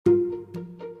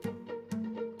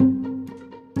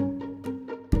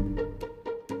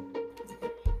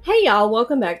Hey y'all,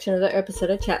 welcome back to another episode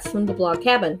of Chats from the Blog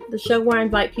Cabin, the show where I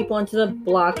invite people into the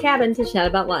blog cabin to chat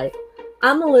about life.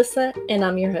 I'm Melissa and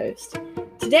I'm your host.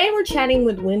 Today we're chatting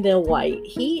with Wendell White.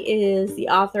 He is the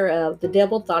author of The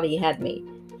Devil Thought He Had Me.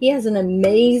 He has an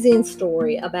amazing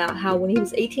story about how when he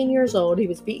was 18 years old, he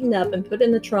was beaten up and put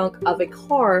in the trunk of a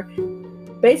car.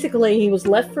 Basically, he was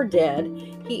left for dead.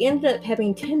 He ended up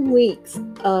having 10 weeks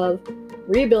of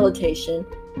rehabilitation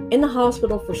in the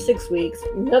hospital for 6 weeks,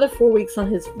 another 4 weeks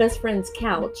on his best friend's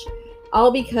couch,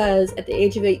 all because at the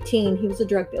age of 18, he was a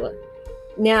drug dealer.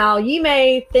 Now, you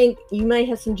may think, you may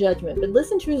have some judgment, but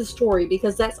listen to his story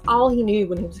because that's all he knew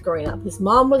when he was growing up. His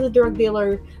mom was a drug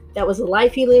dealer. That was the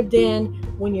life he lived in.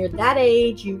 When you're that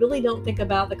age, you really don't think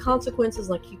about the consequences,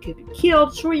 like you could be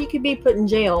killed. Sure, you could be put in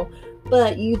jail,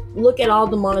 but you look at all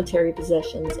the monetary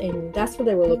possessions, and that's what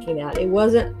they were looking at. It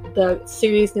wasn't the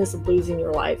seriousness of losing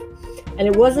your life. And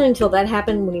it wasn't until that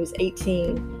happened when he was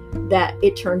 18 that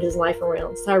it turned his life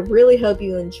around. So I really hope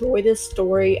you enjoy this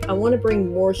story. I want to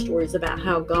bring more stories about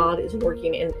how God is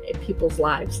working in people's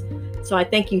lives. So I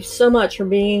thank you so much for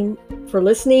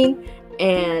listening.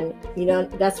 And,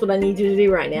 that's what I need you to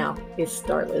do right now is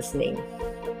start listening.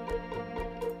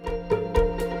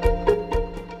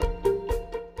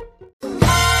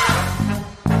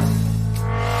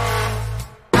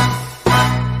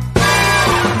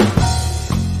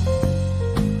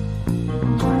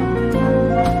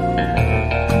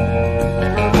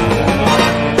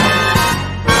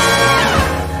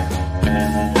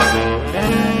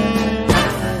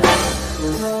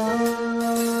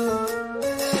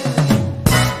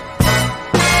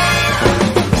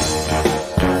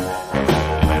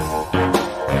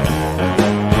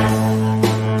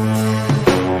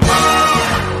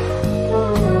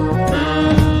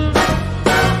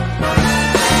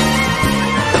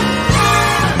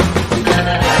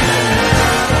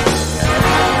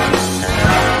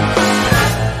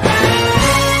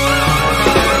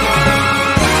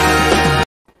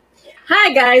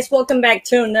 Hi guys, welcome back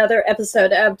to another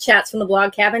episode of Chats from the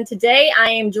Blog Cabin. Today I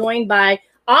am joined by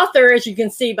author, as you can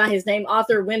see by his name,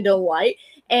 author Wendell White.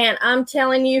 And I'm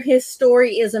telling you, his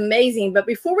story is amazing. But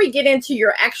before we get into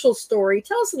your actual story,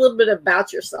 tell us a little bit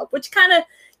about yourself, which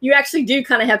you actually do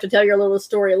kind of have to tell your little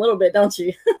story a little bit, don't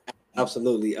you?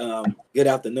 Absolutely. Good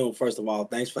afternoon, first of all.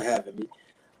 Thanks for having me.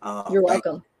 You're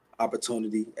welcome.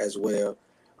 Opportunity as well.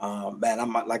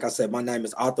 Like I said, my name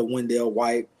is Arthur Wendell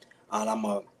White, and I'm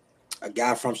a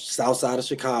guy from south side of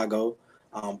Chicago,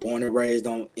 born and raised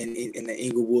in the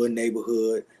Inglewood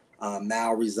neighborhood.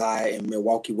 Now reside in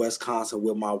Milwaukee, Wisconsin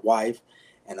with my wife,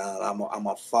 and I'm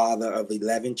a father of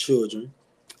 11 children.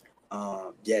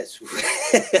 Yes.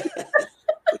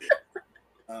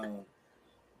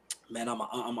 Man, I'm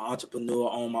an entrepreneur,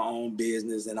 own my own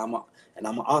business, and I'm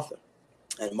an author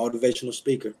and motivational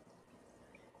speaker.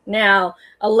 Now,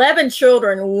 11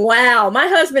 children. Wow. My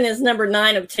husband is number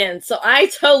 9 of 10. So I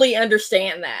totally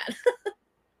understand that.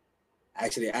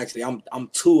 Actually, I'm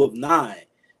 2 of 9.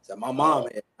 So my mom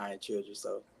had 9 children.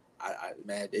 So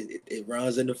it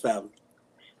runs in the family.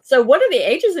 So what are the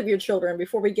ages of your children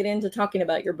before we get into talking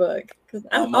about your book? Because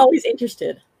I'm always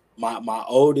interested. My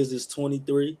oldest is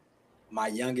 23. My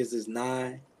youngest is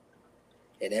 9.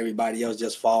 And everybody else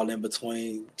just fall in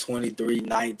between 23,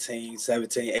 19,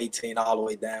 17, 18, all the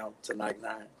way down to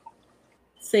 99.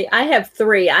 See, I have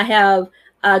 3. I have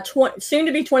soon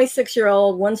to be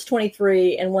 26-year-old, one's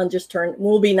 23, and one just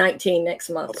will be 19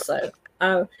 next month. Okay.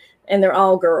 So, and they're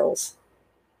all girls.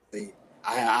 See,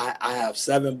 I have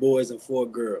 7 boys and 4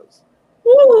 girls.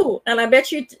 Woo! And I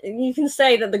bet you can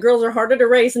say that the girls are harder to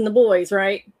raise than the boys,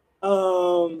 right?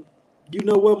 You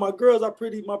know what? My girls are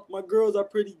pretty.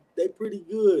 They pretty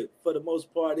good for the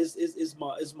most part. It's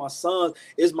my sons.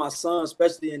 It's my son,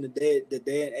 especially in the day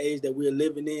and age that we're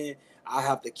living in. I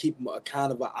have to keep a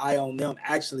kind of an eye on them.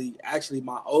 Actually,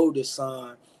 my oldest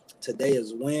son, today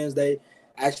is Wednesday.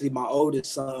 Actually, my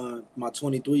oldest son, my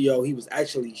 23-year-old, he was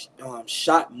actually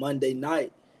shot Monday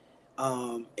night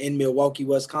in Milwaukee,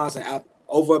 Wisconsin,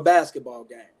 over a basketball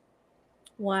game.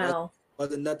 Wow.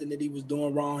 Wasn't nothing that he was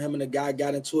doing wrong. Him and the guy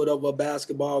got into it over a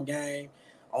basketball game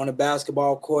on a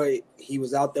basketball court. He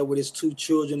was out there with his 2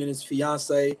 children and his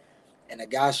fiance, and the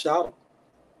guy shot him.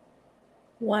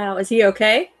 Wow. Is he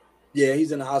okay? Yeah,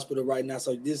 he's in the hospital right now.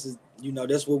 So this is,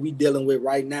 that's what we're dealing with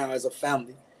right now as a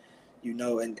family,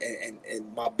 and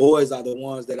my boys are the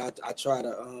ones that I try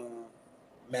to,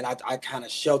 I kind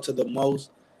of shelter the most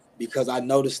because I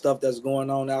know the stuff that's going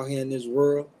on out here in this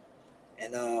world.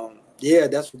 And, yeah,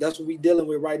 that's what we're dealing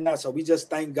with right now. So we just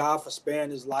thank God for sparing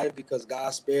his life because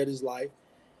God spared his life.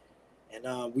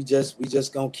 And we just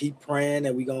gonna keep praying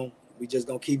and we just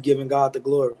gonna keep giving God the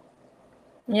glory.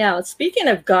 Yeah, speaking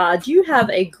of God, you have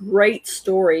a great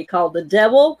story called The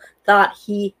Devil Thought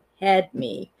He Had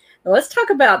Me. Now, let's talk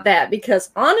about that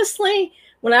because honestly,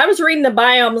 when I was reading the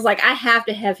bio, I was like, I have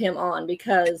to have him on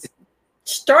because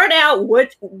start out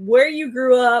where you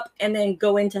grew up and then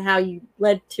go into how you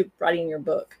led to writing your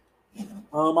book.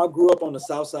 I grew up on the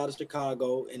south side of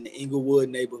Chicago in the Inglewood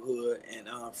neighborhood, and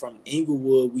from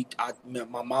Inglewood,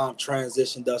 my mom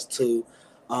transitioned us to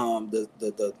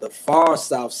the far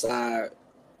south side,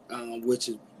 which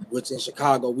in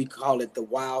Chicago we call it the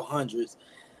Wild Hundreds,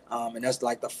 and that's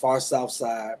like the far south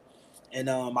side. And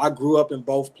I grew up in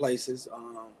both places,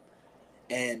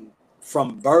 and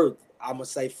from birth, I'm gonna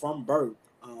say from birth,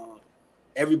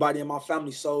 everybody in my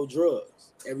family sold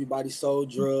drugs. Everybody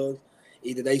sold drugs.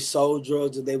 Either they sold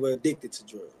drugs or they were addicted to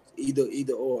drugs.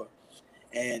 Either or.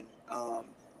 And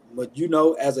but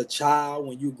as a child,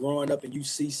 when you're growing up and you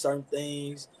see certain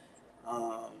things,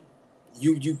 um,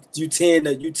 you tend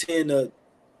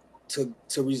to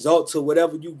result to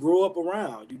whatever you grew up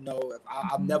around.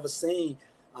 I've never seen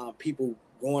people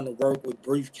going to work with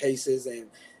briefcases,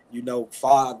 and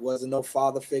wasn't no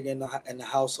father figure in the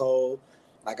household.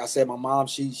 Like I said, my mom,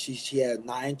 she had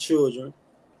 9 children,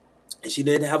 and she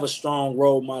didn't have a strong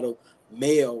role model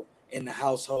male in the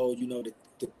household,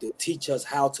 to teach us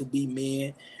how to be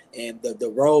men. And the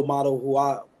role model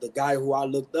the guy who I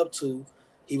looked up to,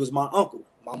 he was my uncle,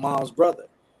 my mom's brother.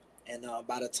 And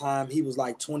by the time he was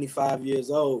like 25 years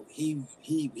old, he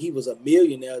was a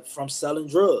millionaire from selling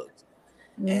drugs.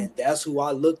 Mm. And that's who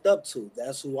I looked up to.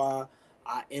 That's who I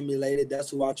emulated. That's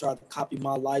who I tried to copy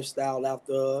my lifestyle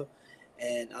after.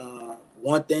 And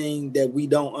one thing that we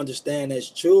don't understand as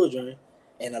children,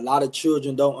 and a lot of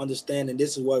children don't understand, and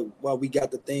this is why we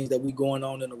got the things that we going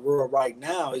on in the world right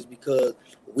now, is because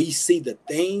we see the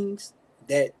things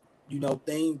that,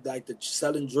 things like the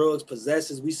selling drugs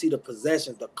possesses. We see the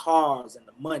possessions, the cars and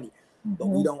the money, but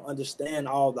we don't understand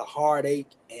all the heartache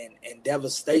and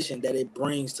devastation that it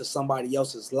brings to somebody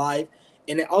else's life,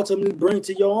 and it ultimately brings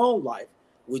to your own life,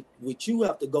 which you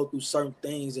have to go through certain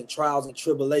things and trials and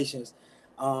tribulations,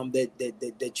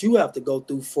 that you have to go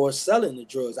through for selling the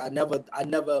drugs. I never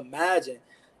imagined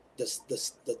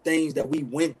the things that we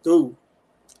went through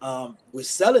with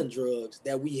selling drugs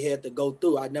that we had to go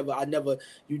through.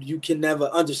 You can never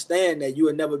understand that. You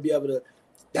will never be able to.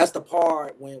 That's the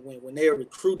part when they're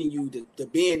recruiting you to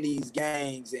be in these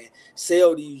gangs and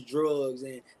sell these drugs,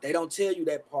 and they don't tell you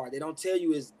that part. They don't tell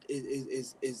you is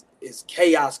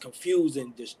chaos,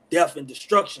 confusion, death and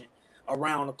destruction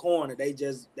around the corner. They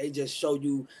just show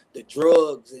you the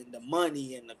drugs and the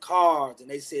money and the cars, and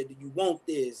they said, do you want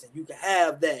this, and you can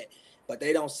have that. But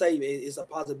they don't say it's a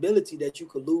possibility that you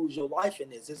could lose your life in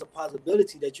this. It's a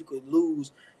possibility that you could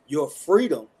lose your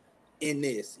freedom in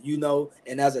this,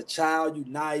 And as a child, you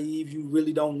naive, you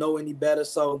really don't know any better.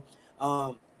 So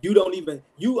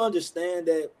you understand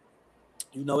that,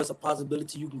 it's a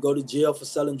possibility you can go to jail for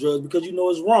selling drugs because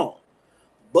it's wrong.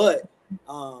 But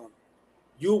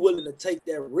you're willing to take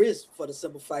that risk for the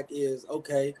simple fact is,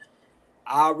 okay,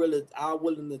 I'm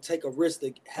willing to take a risk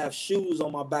to have shoes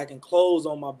on my back and clothes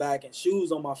on my back and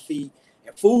shoes on my feet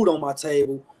and food on my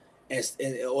table,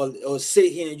 or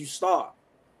sit here and you starve,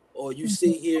 or you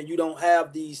sit here and you don't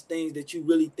have these things that you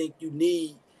really think you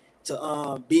need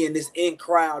to be in this in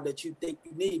crowd that you think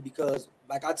you need. Because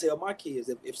like I tell my kids,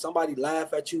 if somebody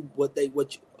laugh at you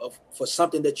for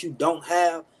something that you don't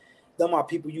have, them are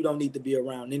people you don't need to be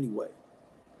around anyway.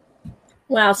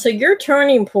 Wow. So your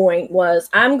turning point was,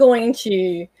 I'm going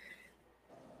to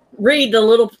read the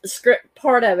little script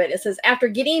part of it. It says, after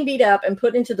getting beat up and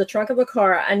put into the trunk of a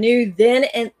car, I knew then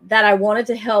and that I wanted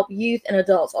to help youth and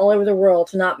adults all over the world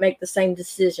to not make the same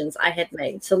decisions I had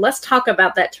made. So let's talk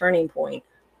about that turning point.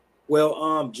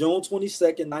 Well, June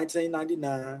 22nd,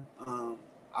 1999,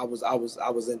 I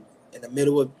was in the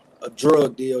middle of a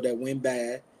drug deal that went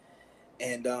bad,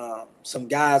 and some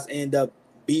guys end up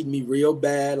beating me real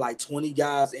bad. Like 20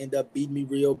 guys end up beating me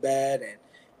real bad and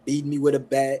beating me with a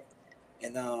bat,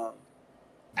 and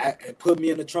and put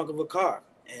me in the trunk of a car,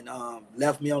 and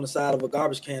left me on the side of a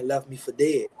garbage can, left me for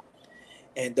dead.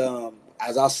 And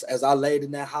as I laid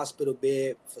in that hospital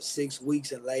bed for 6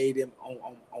 weeks and laid him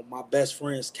on my best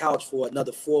friend's couch for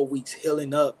another 4 weeks,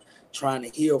 healing up, trying to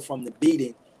heal from the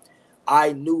beating,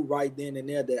 I knew right then and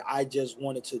there that I just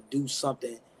wanted to do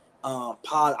something.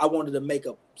 I wanted to make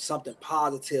something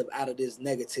positive out of this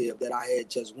negative that I had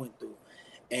just went through.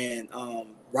 And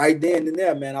right then and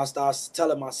there, man, I started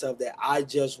telling myself that I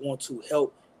just want to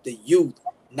help the youth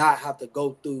not have to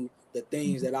go through the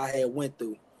things that I had went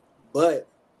through. But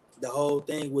the whole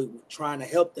thing with trying to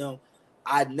help them,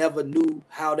 I never knew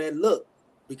how that looked,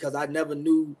 because I never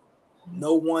knew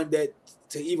no one that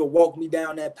to even walk me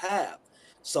down that path.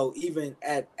 So even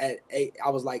at eight, I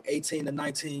was like 18 to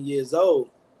 19 years old.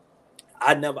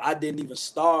 I didn't even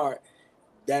start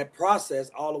that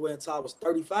process all the way until I was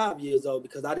 35 years old,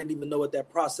 because I didn't even know what that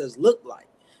process looked like.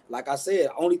 Like I said,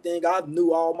 only thing I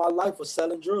knew all my life was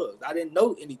selling drugs. I didn't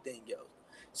know anything else.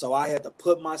 So I had to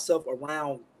put myself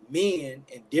around men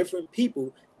and different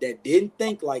people that didn't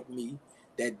think like me,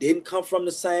 that didn't come from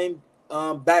the same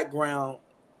background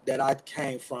that I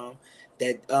came from,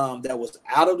 that was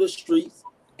out of the streets,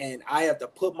 and I had to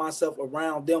put myself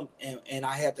around them, and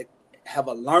I had to have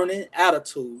a learning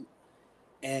attitude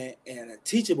and a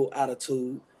teachable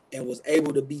attitude, and was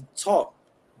able to be taught.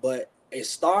 But it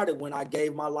started when I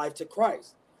gave my life to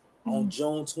Christ on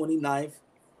June 29th,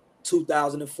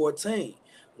 2014.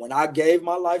 When I gave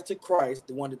my life to Christ,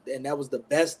 and that was the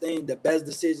best thing, the best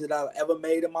decision that I've ever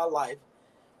made in my life.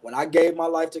 When I gave my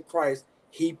life to Christ,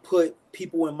 he put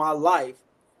people in my life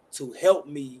to help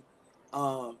me,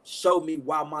 show me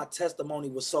why my testimony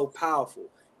was so powerful,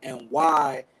 and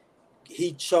why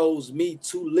he chose me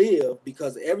to live,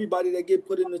 because everybody that get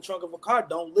put in the trunk of a car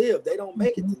don't live. They don't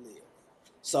make it to live.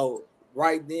 So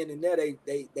right then and there,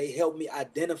 they helped me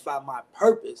identify my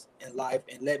purpose in life,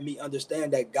 and let me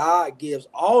understand that God gives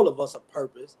all of us a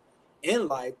purpose in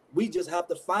life. We just have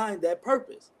to find that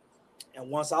purpose. And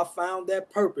once I found that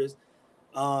purpose,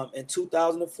 in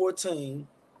 2014,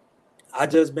 I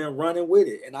just been running with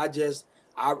it. And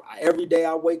every day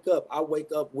I wake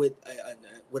up with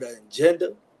with an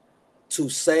agenda to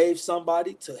save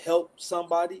somebody, to help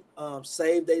somebody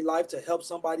save their life, to help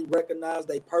somebody recognize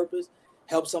their purpose,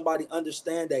 help somebody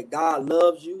understand that God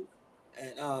loves you,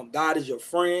 and God is your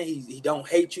friend. He don't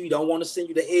hate you. He don't want to send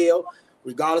you to hell,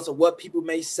 regardless of what people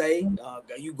may say. Are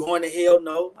you going to hell?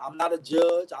 No, I'm not a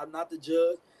judge. I'm not the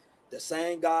judge. The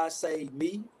same God saved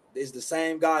me is the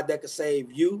same God that could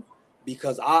save you,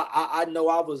 because I know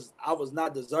I was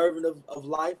not deserving of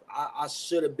life. I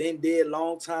should have been dead a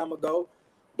long time ago,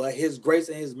 but his grace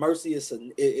and his mercy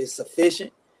is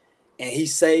sufficient, and he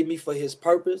saved me for his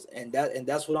purpose, and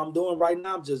that's what I'm doing right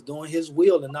now. I'm just doing his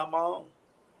will and not my own.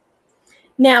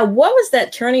 Now, what was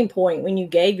that turning point when you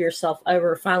gave yourself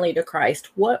over finally to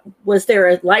Christ? What was there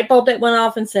a light bulb that went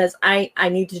off and says, I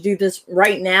need to do this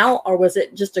right now, or was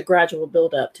it just a gradual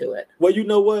build up to it? Well, you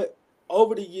know what?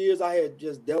 Over the years, I had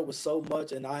just dealt with so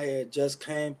much, and I had just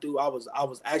came through. I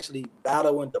was actually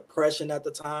battling depression at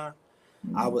the time.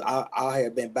 I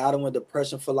had been battling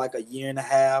depression for like a year and a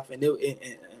half, and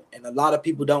a lot of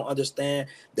people don't understand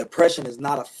depression is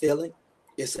not a feeling;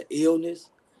 it's an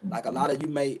illness. Like a lot of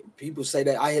people say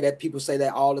that. I hear that people say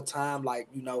that all the time. Like,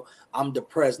 I'm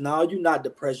depressed. No, you're not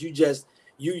depressed. You just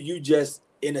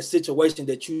in a situation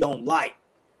that you don't like,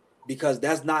 because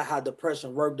that's not how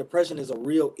depression works. Depression is a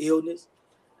real illness.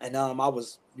 And I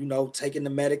was, taking the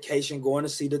medication, going to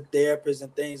see the therapist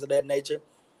and things of that nature.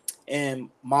 And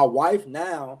my wife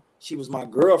now, she was my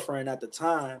girlfriend at the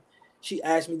time. She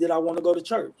asked me, did I want to go to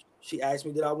church? She asked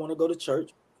me, did I want to go to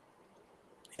church?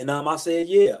 And I said,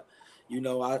 yeah.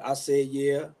 I said,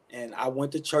 yeah. And I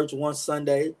went to church one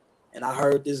Sunday, and I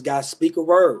heard this guy speak a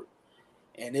word.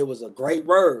 And it was a great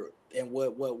word. And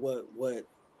what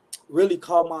really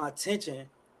caught my attention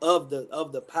of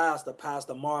the pastor,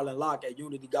 Pastor Marlon Locke at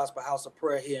Unity Gospel House of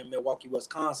Prayer here in Milwaukee,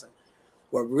 Wisconsin.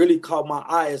 What really caught my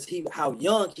eye is how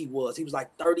young he was. He was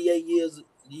like 38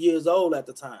 years old at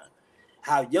the time.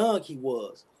 How young he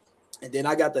was. And then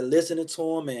I got to listening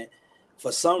to him, and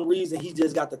for some reason he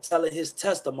just got to telling his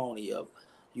testimony of,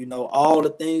 all the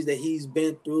things that he's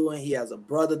been through. And he has a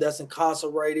brother that's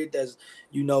incarcerated, that's,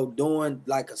 doing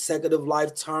like consecutive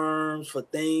life terms for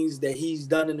things that he's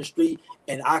done in the street.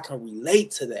 And I can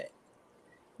relate to that.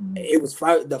 It was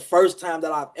the first time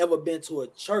that I've ever been to a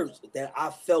church that I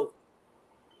felt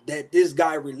that this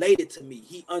guy related to me.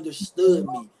 He understood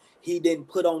me. He didn't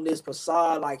put on this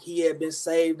facade like he had been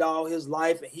saved all his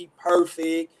life and he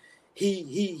perfect.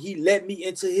 He let me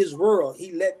into his world.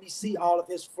 He let me see all of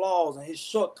his flaws and his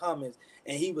shortcomings,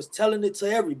 and he was telling it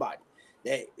to everybody.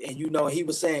 And he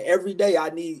was saying every day, I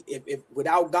need, if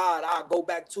without God, I'll go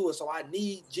back to it. So I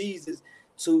need Jesus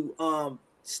to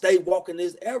stay walking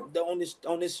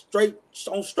on this straight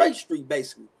street,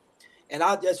 basically. And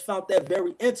I just found that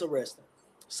very interesting.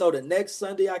 So the next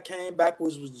Sunday I came back,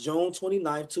 which was June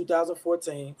 29th,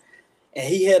 2014, and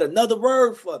he had another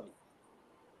word for me.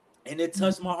 And it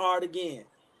touched my heart again.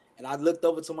 And I looked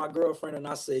over to my girlfriend and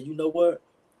I said, you know what?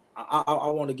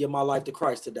 I want to give my life to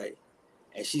Christ today.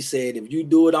 And she said, if you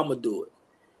do it, I'm going to do it.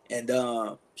 And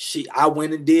I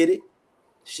went and did it.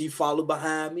 She followed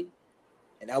behind me.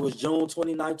 And that was June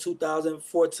 29th,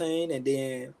 2014. And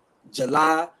then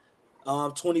July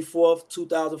 24th,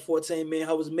 2014, me and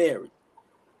her was married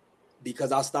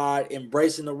because I started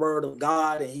embracing the word of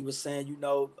God, and he was saying,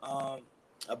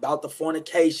 about the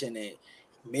fornication and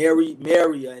marry,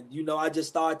 and I just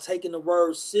started taking the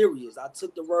word serious. I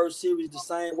took the word serious the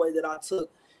same way that I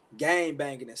took gang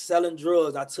banging and selling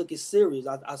drugs. I took it serious.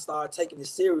 I started taking it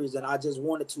serious, and I just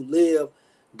wanted to live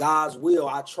God's will.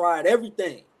 I tried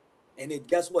everything, and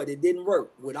guess what? It didn't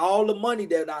work. With all the money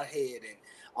that I had and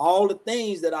all the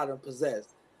things that I done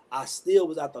possessed, I still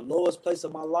was at the lowest place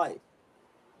of my life.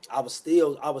 I was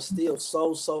still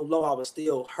so low. I was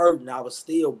still hurting. I was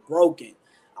still broken.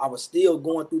 I was still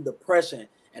going through depression.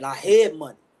 And I had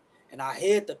money, and I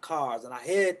had the cars, and I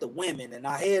had the women, and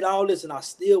I had all this, and I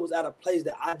still was at a place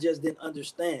that I just didn't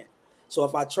understand. So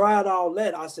if I tried all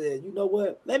that, I said, you know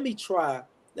what? Let me try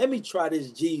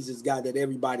this Jesus guy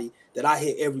that I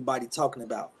hear everybody talking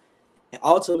about. And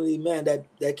ultimately, man,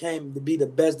 that came to be the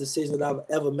best decision that I've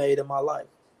ever made in my life.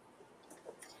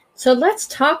 So let's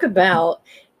talk about,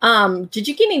 did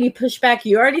you get any pushback?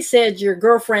 You already said your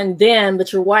girlfriend then,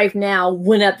 but your wife now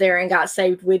went up there and got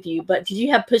saved with you. But did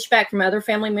you have pushback from other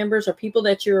family members or people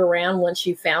that you're around once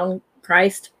you found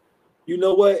Christ? You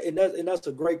know what? And that's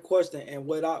a great question. And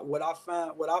what I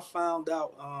found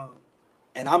out,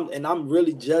 I'm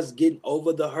really just getting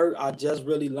over the hurt. I just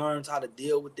really learned how to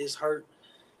deal with this hurt.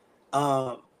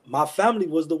 My family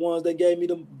was the ones that gave me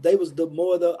they was the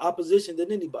more the opposition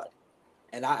than anybody.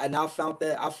 And I found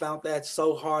that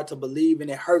so hard to believe, and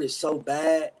it hurted so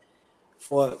bad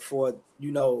for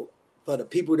the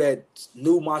people that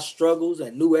knew my struggles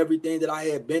and knew everything that I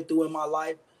had been through in my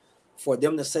life, for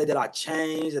them to say that I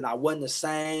changed and I wasn't the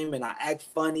same and I act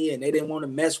funny and they didn't want to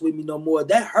mess with me no more.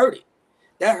 That hurted.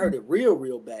 That hurted real,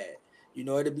 real bad.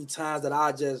 It'd be times that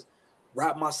I just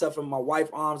wrap myself in my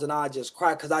wife's arms and I just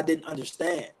cry because I didn't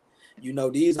understand.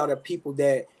 These are the people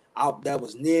that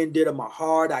was near and dear to my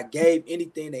heart. I gave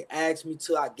anything they asked me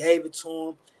to. I gave it to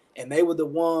them, and they were the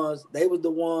ones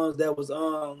that was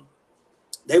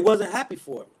they wasn't happy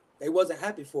for me. They wasn't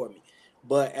happy for me.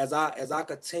 But as I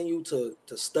continue to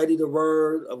study the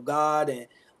word of God and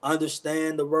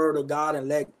understand the word of God and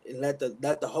let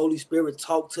the Holy Spirit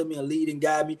talk to me and lead and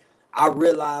guide me, I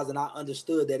realized and I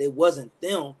understood that it wasn't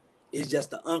them. It's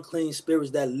just the unclean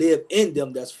spirits that live in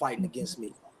them that's fighting against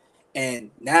me.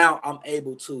 And now I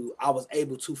was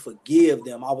able to forgive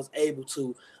them. I was able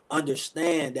to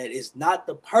understand that it's not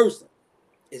the person.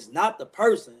 It's not the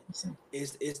person.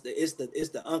 It's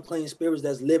the unclean spirits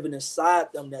that's living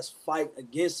inside them that's fighting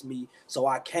against me. So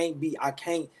I can't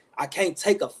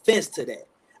take offense to that.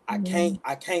 I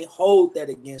can't hold that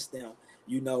against them.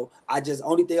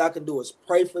 Only thing I can do is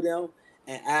pray for them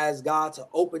and ask God to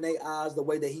open their eyes the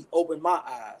way that He opened my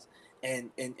eyes.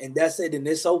 And that's it. And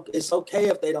it's okay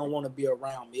if they don't want to be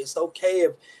around me. It's okay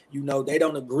if they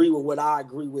don't agree with what I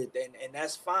agree with, and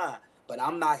that's fine. But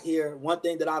I'm not here. One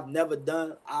thing that I've never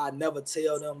done, I never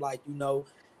tell them like,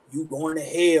 you going to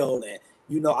hell. And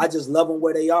I just love them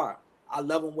where they are. I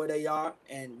love them where they are,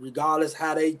 and regardless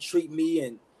how they treat me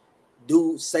and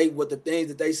say what the things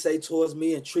that they say towards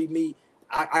me and treat me,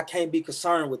 I can't be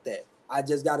concerned with that. I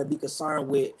just got to be concerned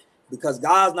with, because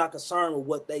God's not concerned with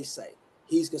what they say.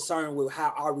 He's concerned with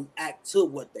how I react to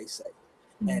what they say.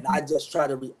 And I just try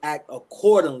to react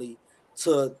accordingly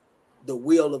to the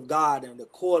will of God and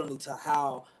accordingly to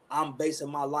how I'm basing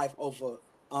my life over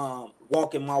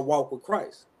walking my walk with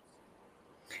Christ.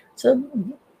 So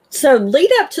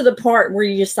lead up to the part where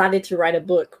you decided to write a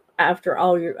book after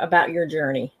about your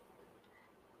journey.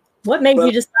 What made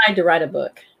you decide to write a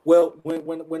book? Well,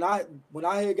 when I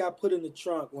had got put in the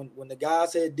trunk, when the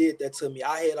guys had did that to me,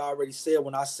 I had already said,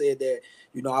 when I said that,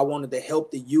 I wanted to help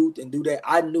the youth and do that,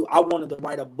 I knew I wanted to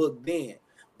write a book then.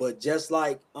 But just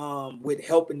like with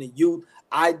helping the youth,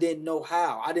 I didn't know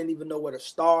how. I didn't even know where to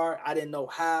start. I didn't know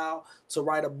how to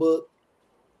write a book.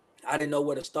 I didn't know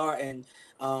where to start. And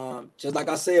just like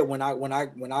I said, when I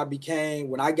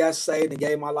got saved and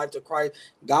gave my life to Christ,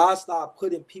 God started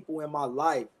putting people in my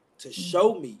life to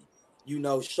show me.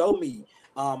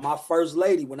 My first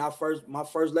lady, my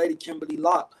first lady, Kimberly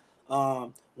Locke,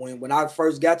 when I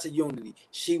first got to Unity,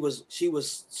 she was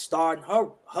starting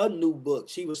her new book.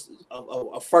 She was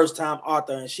a first time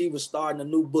author, and she was starting a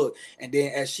new book. And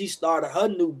then as she started her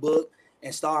new book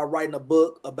and started writing a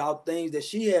book about things that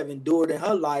she had endured in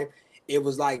her life, it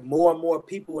was like more and more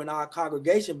people in our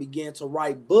congregation began to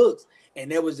write books.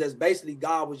 And it was just basically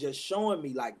God was just showing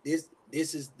me like this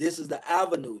is the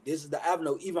avenue. This is the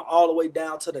avenue, even all the way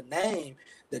down to the name.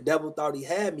 The devil thought he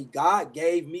had me. God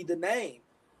gave me the name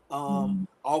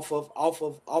off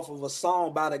of a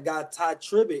song by the guy Ty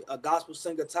Tribbett, a gospel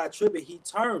singer Ty Tribbett. He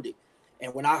turned it.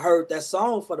 And when I heard that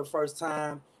song for the first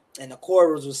time, And the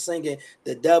chorus was singing,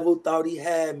 "The devil thought he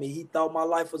had me. He thought my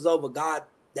life was over. God,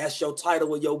 that's your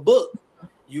title of your book."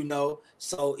 You know,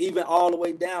 so even all the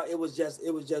way down, it was just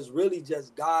really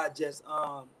just God just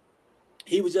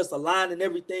he was just aligning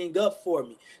everything up for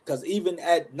me. Because even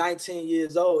at 19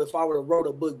 years old, if I would have wrote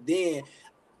a book then,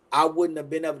 I wouldn't have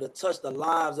been able to touch the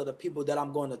lives of the people that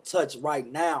I'm going to touch right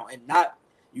now, and not,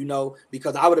 you know,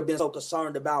 because I would have been so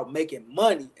concerned about making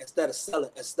money instead of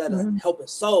selling, instead of helping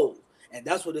souls. And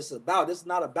that's what it's about. It's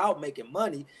not about making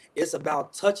money. It's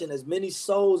about touching as many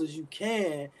souls as you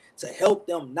can to help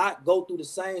them not go through the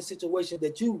same situation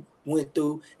that you went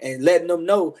through, and letting them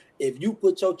know, if you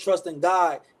put your trust in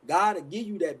God, God will give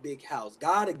you that big house.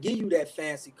 God will give you that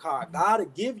fancy car. God will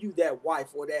give you that wife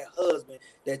or that husband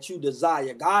that you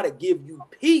desire. God will give you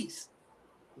peace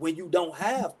when you don't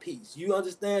have peace. You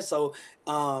understand? So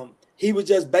he was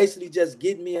just basically just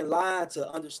getting me in line to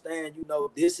understand, you know,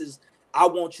 this is, I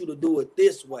want you to do it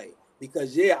this way.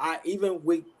 Because I even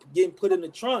with getting put in the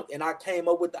trunk and I came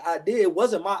up with the idea, it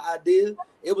wasn't my idea.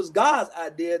 It was God's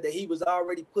idea that he was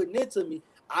already putting into me.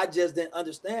 I just didn't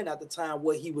understand at the time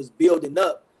what he was building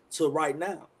up to right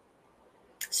now.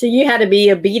 So you had to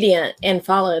be obedient and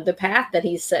follow the path that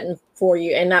he's setting for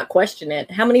you and not question it.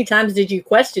 How many times did you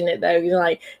question it though? You're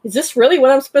like, is this really what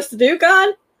I'm supposed to do,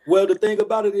 God? Well, the thing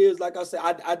about it is, like I said,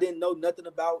 I didn't know nothing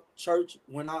about church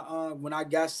when I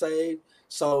got saved.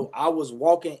 So I was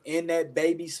walking in that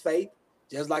baby's faith,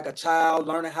 just like a child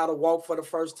learning how to walk for the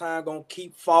first time, gonna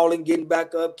keep falling, getting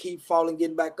back up, keep falling,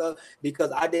 getting back up,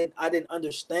 because I didn't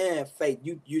understand faith.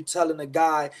 You telling a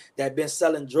guy that been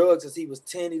selling drugs since he was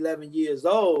 10, 11 years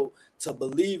old to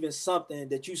believe in something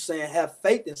that you saying have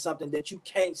faith in something that you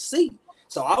can't see.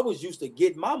 So I was used to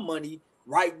get my money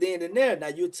right then and there. Now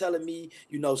you're telling me,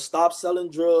 you know, stop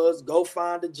selling drugs, go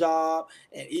find a job.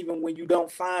 And even when you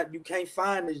can't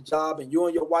find this job, and you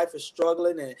and your wife are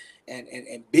struggling,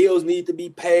 and bills need to be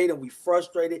paid, and we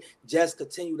frustrated, just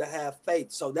continue to have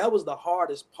faith. So that was the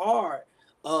hardest part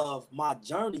of my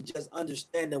journey, just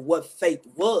understanding what faith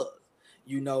was,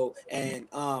 you know, and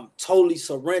totally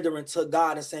surrendering to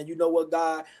God and saying, you know what,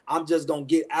 God, I'm just gonna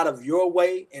get out of your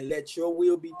way and let your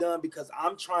will be done, because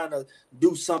I'm trying to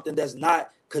do something that's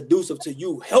not conducive to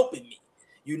you helping me.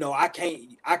 You know, I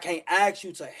can't ask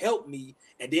you to help me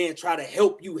and then try to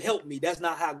help you help me. That's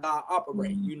not how God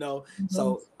operates, you know.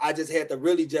 So I just had to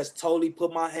really just totally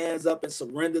put my hands up and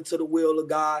surrender to the will of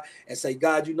God and say,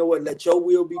 God, you know what, let your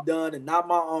will be done and not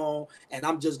my own, and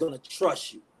I'm just gonna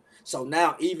trust you. So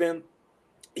now even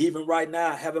right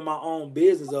now, having my own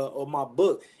business or my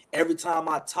book, every time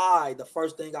I tie, the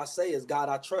first thing I say is, God,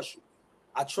 I trust you.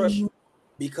 I trust you,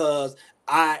 because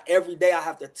every day I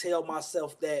have to tell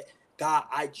myself that, God,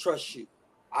 I trust you.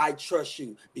 I trust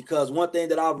you, because one thing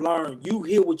that I've learned, you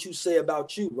hear what you say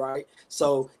about you, right?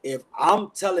 So if I'm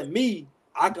telling me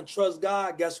I can trust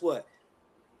God, guess what?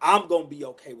 I'm going to be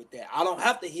okay with that. I don't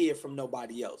have to hear from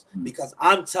nobody else, because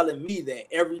I'm telling me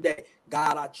that every day,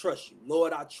 God, I trust you.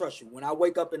 Lord, I trust you. When I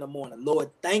wake up in the morning, Lord,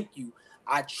 thank you.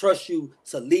 I trust you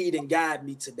to lead and guide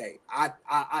me today.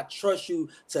 I trust you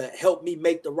to help me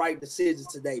make the right decisions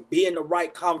today, be in the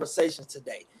right conversations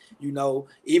today. You know,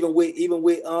 even with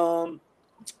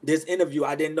this interview,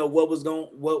 I didn't know what we was going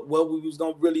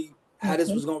to really, how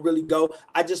this was going to really go.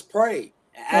 I just prayed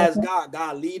and asked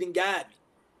God, lead and guide me.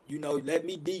 You know, let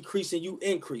me decrease and you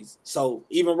increase. So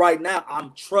even right now,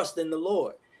 I'm trusting the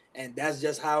Lord. And that's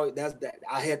just how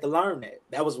I had to learn that.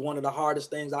 That was one of the hardest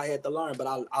things I had to learn, but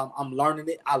I'm learning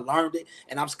it. I learned it,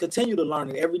 and I'm continue to learn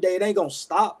it every day. It ain't going to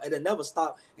stop. It'll never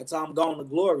stop until I'm going to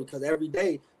glory, because every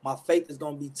day my faith is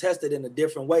going to be tested in a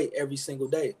different way every single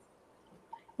day.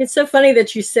 It's so funny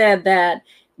that you said that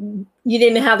you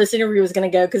didn't know how this interview was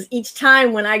going to go, because each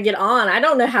time when I get on, I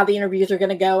don't know how the interviews are going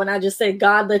to go. And I just say,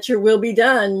 God, let your will be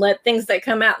done. Let things that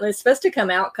come out and it's supposed to come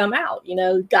out, you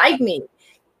know, guide me.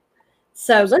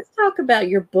 So let's talk about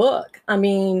your book. I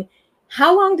mean,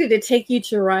 how long did it take you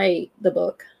to write the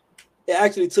book? It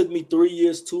actually took me 3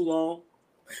 years too long.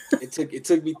 It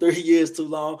took me 3 years too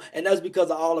long, and that's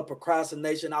because of all the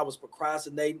procrastination. I was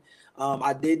procrastinating.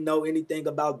 I didn't know anything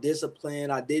about discipline.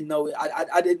 I didn't know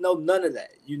none of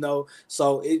that, you know.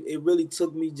 So it really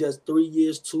took me just 3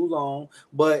 years too long.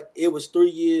 But it was 3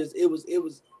 years. It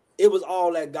was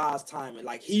all at God's timing.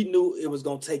 Like, he knew it was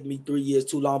gonna take me 3 years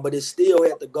too long, but it still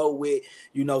had to go with,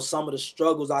 you know, some of the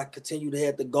struggles I continue to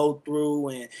have to go through,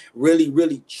 and really,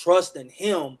 really trusting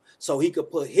him so he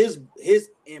could put his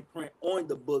imprint on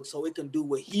the book, so it can do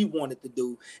what he wanted to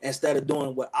do instead of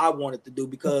doing what I wanted to do.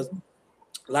 Because,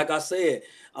 like I said,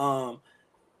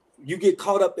 you get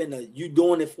caught up in you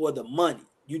doing it for the money.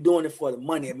 You doing it for the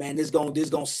money, and man, this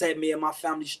gonna set me and my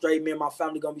family straight. Me and my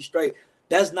family gonna be straight.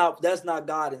 That's not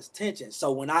God's intention.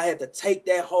 So when I had to take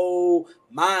that whole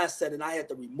mindset and I had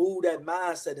to remove that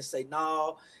mindset and say,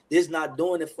 no, this is not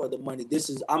doing it for the money.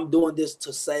 I'm doing this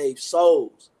to save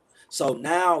souls. So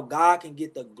now God can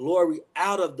get the glory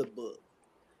out of the book.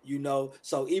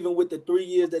 So even with the 3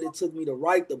 years that it took me to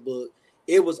write the book,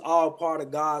 it was all part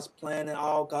of God's plan and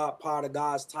part of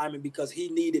God's timing, because he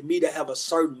needed me to have a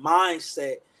certain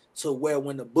mindset to where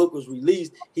when the book was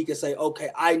released, he could say, okay,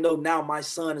 I know now my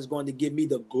son is going to give me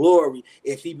the glory.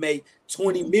 If he make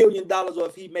 $20 million or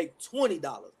if he make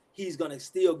 $20, he's going to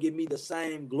still give me the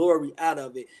same glory out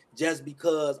of it, just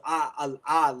because I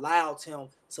allowed him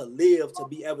to live, to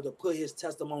be able to put his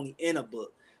testimony in a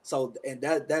book. So, and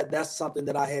that's something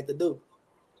that I had to do.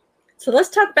 So let's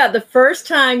talk about the first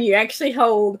time you actually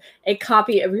hold a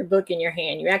copy of your book in your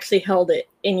hand. You actually held it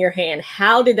in your hand.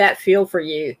 How did that feel for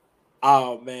you?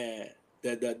 Oh man,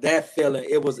 that feeling,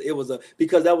 it was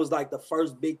because that was like the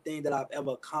first big thing that I've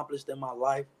ever accomplished in my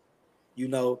life,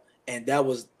 and I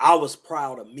was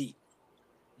proud of me,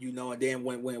 and then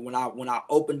when I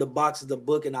opened the box of the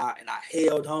book and I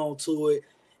held on to it,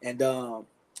 and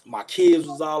my kids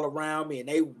was all around me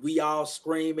and we all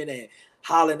screaming and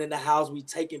hollering in the house, we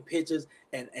taking pictures,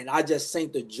 and I just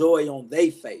seen the joy on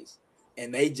their face,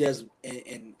 and they just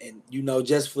and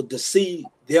just to see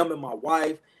them and my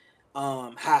wife,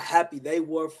 how happy they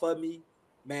were for me,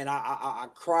 man. I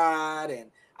cried,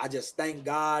 and I just thank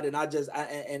God, and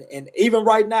and even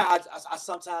right now, I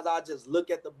sometimes I just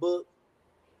look at the book,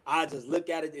 I just look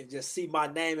at it and just see my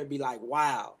name and be like,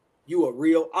 wow, you a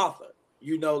real author.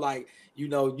 You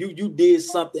did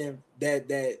something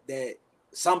that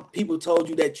some people told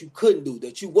you that you couldn't do,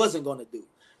 that you wasn't gonna do,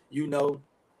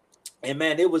 and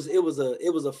man, it was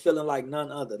a feeling like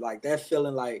none other. Like that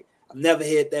feeling, like I've never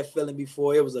had that feeling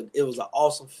before. It was an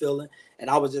awesome feeling, and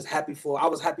I was happy for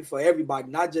everybody,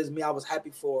 not just me. I was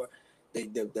happy for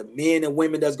the men and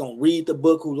women that's gonna read the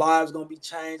book, whose lives gonna be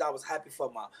changed. I was happy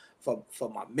for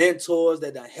my mentors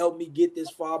that helped me get this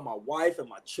far, my wife and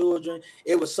my children.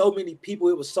 It was so many people.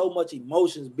 It was so much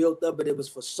emotions built up, but it was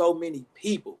for so many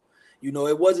people.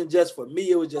 It wasn't just for me.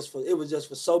 It was just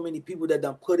for so many people that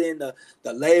done put in the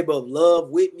labor of love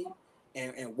with me,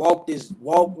 and walk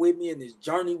with me and this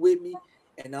journey with me.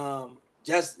 And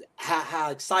just how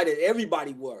excited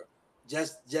everybody were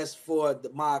just for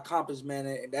my accomplishment.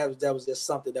 And that was just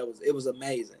something it was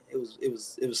amazing. It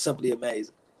was simply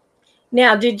amazing.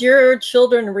 Now, did your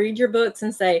children read your books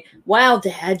and say, wow,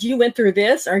 Dad, you went through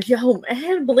this? Or, yo, I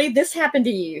can't believe this happened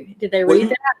to you? Did they read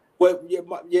that? Well,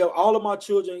 all of my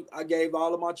children, I gave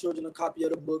all of my children a copy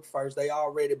of the book first. They all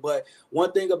read it. But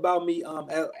one thing about me,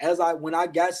 when I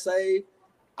got saved,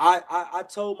 I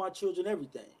told my children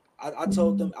everything. I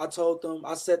told them,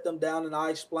 I set them down and I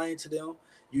explained to them,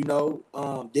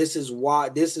 this is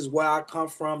where I come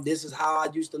from. This is how I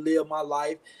used to live my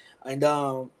life. And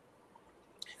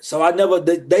so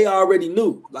they already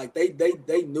knew, like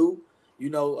they knew,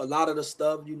 a lot of the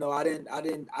stuff.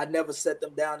 I never set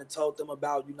them down and told them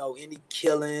about, any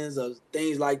killings or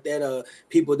things like that,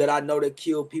 people that I know that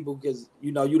kill people, because,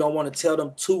 you don't want to tell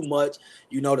them too much,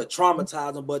 to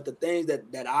traumatize them. But the things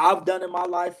that I've done in my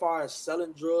life, far as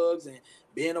selling drugs and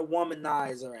being a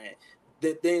womanizer and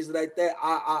the things like that,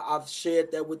 I've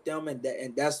shared that with them, and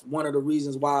that's one of the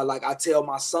reasons why, like, I tell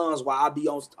my sons why I be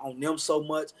on them so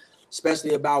much,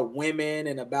 especially about women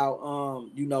and about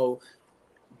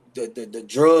the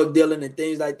drug dealing and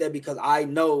things like that, because I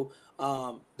know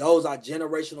those are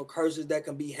generational curses that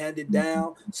can be handed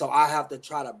down. So I have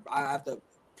to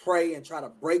pray and try to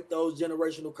break those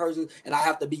generational curses, and I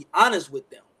have to be honest with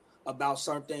them about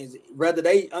certain things, whether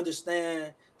they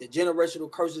understand the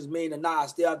generational curses mean or not. I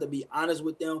still have to be honest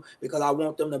with them, because I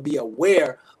want them to be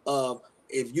aware of,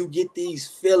 if you get these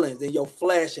feelings in your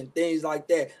flesh and things like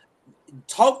that,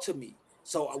 talk to me,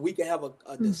 so we can have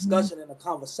a discussion and a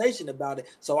conversation about it,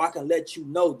 so I can let you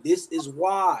know this is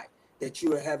why that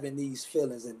you are having these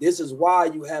feelings, and this is why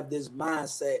you have this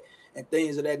mindset and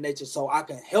things of that nature, so I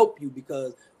can help you,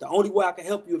 because the only way I can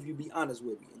help you if you be honest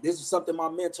with me. And this is something my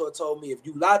mentor told me: if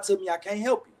you lie to me, I can't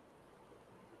help you.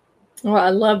 Well,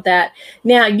 I love that.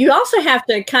 Now, you also have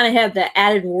to kind of have the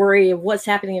added worry of what's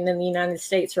happening in the United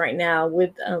States right now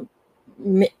with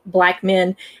Black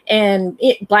men and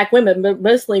Black women, but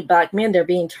mostly Black men. They're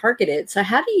being targeted. So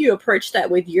how do you approach that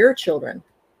with your children?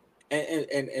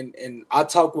 And I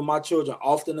talk with my children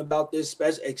often about this,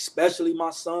 especially my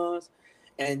sons.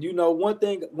 And one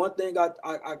thing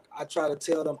I try to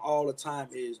tell them all the time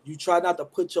is, you try not to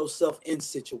put yourself in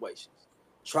situations.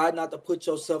 Try not to put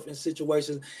yourself in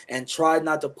situations, and try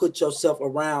not to put yourself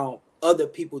around other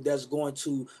people that's going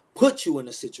to put you in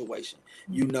a situation.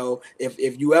 You know,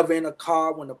 if you ever in a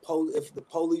car when if the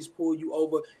police pull you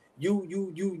over,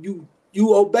 you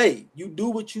obey. You do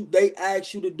what they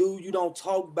ask you to do. You don't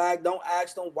talk back. Don't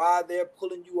ask them why they're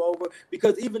pulling you over,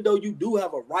 because even though you do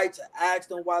have a right to ask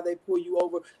them why they pull you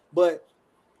over, but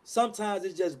sometimes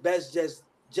it's just best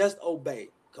just obey,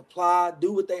 comply,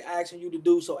 do what they asking you to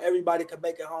do, so everybody can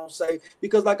make it home safe.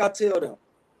 Because like I tell them,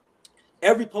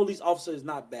 every police officer is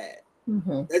not bad.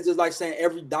 That's just like saying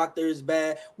every doctor is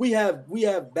bad. We have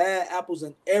bad apples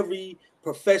in every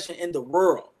profession in the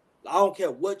world. I don't care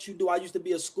what you do. I used to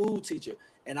be a school teacher,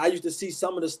 and I used to see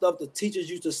some of the stuff the teachers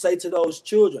used to say to those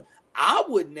children. I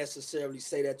wouldn't necessarily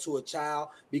say that to a child,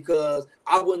 because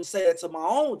I wouldn't say that to my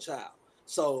own child.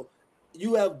 So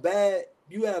you have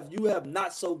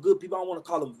not so good people. I don't want to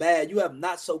call them bad. You have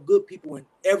not so good people in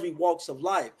every walks of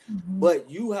life. But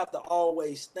you have to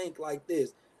always think like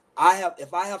this.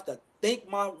 If I have to think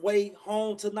my way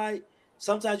home tonight,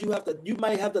 sometimes you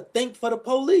might have to think for the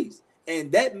police.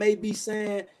 And that may be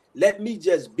saying, let me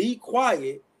just be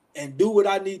quiet and do what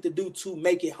I need to do to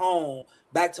make it home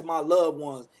back to my loved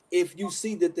ones. If you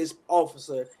see that this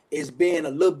officer is being a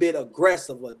little bit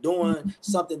aggressive or doing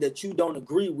something that you don't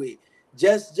agree with,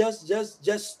 just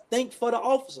think for the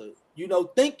officer. You know,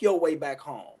 think your way back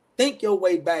home. Think your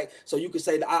way back so you can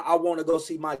say, I want to go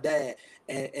see my dad.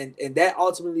 And that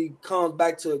ultimately comes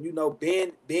back to, you know,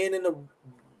 being in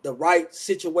the right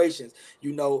situations.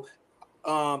 You know,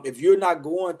 if you're not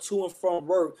going to and from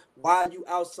work, why are you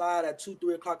outside at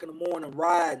 2-3 o'clock in the morning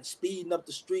riding, speeding up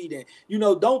the street? And, you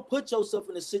know, don't put yourself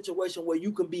in a situation where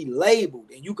you can be labeled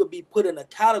and you can be put in a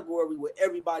category with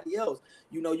everybody else.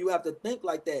 You know, you have to think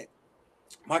like that.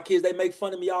 My kids, they make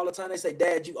fun of me all the time. They say,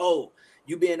 Dad,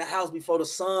 you be in the house before the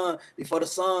sun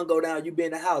go down, you be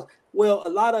in the house. Well, a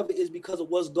lot of it is because of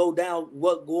what's going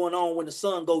on when the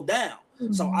sun go down.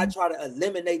 So I try to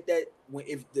eliminate that.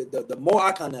 If the more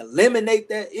I can eliminate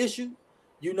that issue,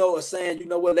 you know, or saying, you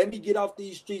know what, let me get off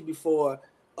these streets before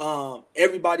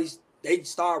they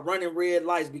start running red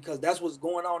lights, because that's what's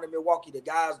going on in Milwaukee. The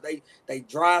guys, they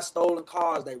drive stolen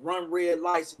cars, they run red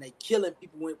lights, and they killing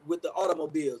people with the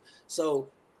automobiles. So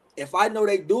if I know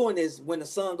they doing this when the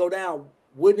sun go down,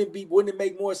 wouldn't it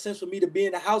make more sense for me to be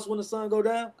in the house when the sun go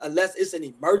down, unless it's an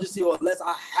emergency or unless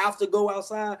I have to go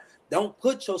outside? Don't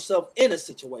put yourself in a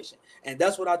situation. And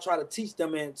that's what I try to teach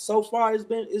them. And so far it's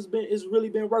really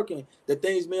been working. The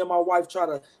things me and my wife try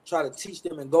to teach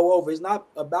them and go over. It's not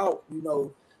about, you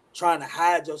know, trying to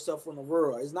hide yourself from the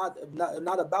world. It's not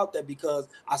about that, because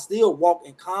I still walk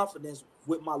in confidence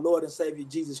with my Lord and Savior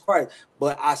Jesus Christ.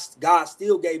 But God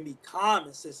still gave me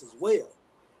common sense as well.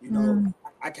 You know,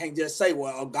 I can't just say,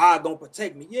 well, God gonna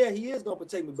protect me. Yeah, He is gonna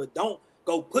protect me, but don't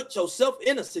go put yourself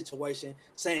in a situation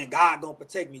saying God gonna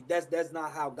protect me. That's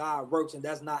not how God works, and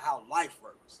that's not how life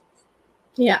works.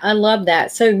 Yeah, I love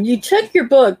that. So you took your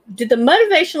book. Did the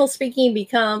motivational speaking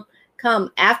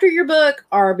come after your book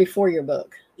or before your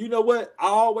book? You know what? I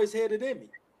always had it in me.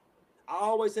 I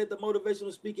always had the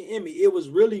motivational speaking in me. It was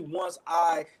really once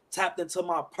I tapped into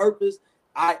my purpose,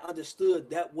 I understood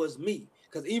that was me.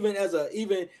 Because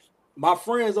even my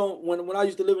friends when I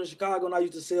used to live in Chicago and I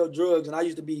used to sell drugs, and I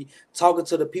used to be talking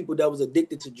to the people that was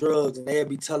addicted to drugs, and they'd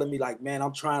be telling me like, man,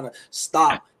 I'm trying to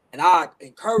stop. And I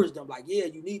encouraged them like, yeah,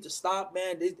 you need to stop,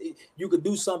 man. You could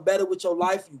do something better with your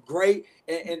life. You great.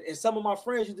 And some of my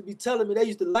friends used to be telling me, they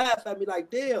used to laugh at me like,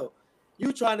 Dale,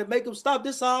 you trying to make them stop.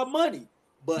 This is our money.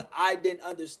 But I didn't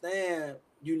understand,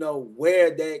 you know,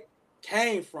 where that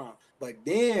came from. But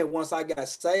then once I got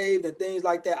saved and things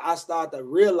like that, I started to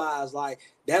realize like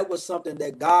that was something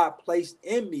that God placed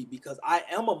in me, because I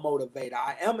am a motivator.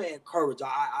 I am an encourager.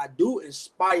 I do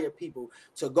inspire people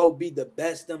to go be the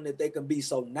best them that they can be.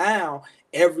 So now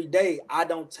every day I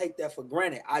don't take that for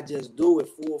granted. I just do it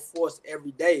full force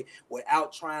every day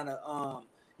without trying to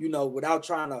without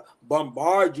trying to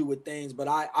bombard you with things. But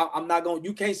I'm not going,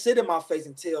 you can't sit in my face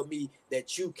and tell me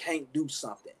that you can't do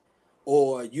something,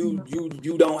 or you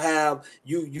don't have,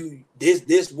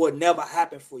 this would never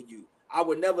happen for you. I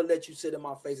would never let you sit in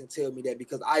my face and tell me that,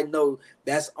 because I know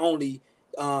that's only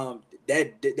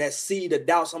that seed of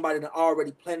doubt somebody that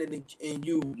already planted in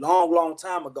you long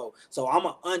time ago. So I'm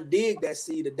gonna undig that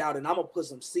seed of doubt, and I'm gonna put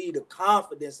some seed of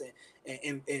confidence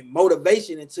and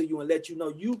motivation into you, and let you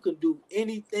know you can do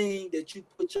anything that you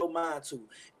put your mind to.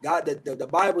 God, the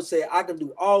Bible said, I can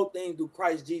do all things through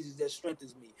Christ Jesus that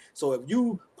strengthens me. So if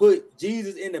you put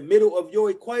Jesus in the middle of your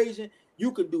equation,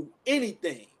 you can do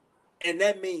anything. And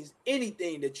that means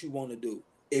anything that you want to do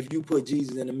if you put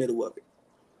Jesus in the middle of it.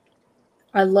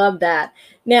 I love that.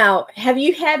 Now, have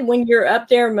you had, when you're up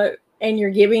there and you're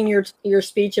giving your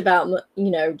speech about, you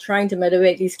know, trying to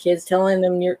motivate these kids, telling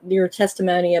them your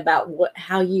testimony about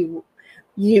how you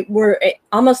were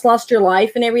almost lost your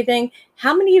life and everything.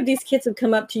 How many of these kids have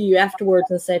come up to you afterwards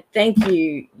and said, "Thank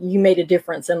you, you made a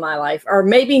difference in my life," or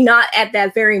maybe not at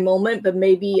that very moment, but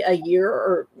maybe a year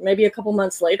or maybe a couple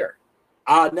months later?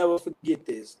 I'll never forget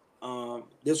this.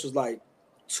 This was like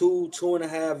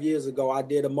 2.5 years ago. I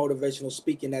did a motivational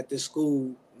speaking at this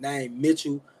school named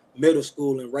Mitchell Middle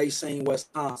School in Racine,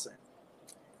 Wisconsin.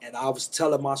 And I was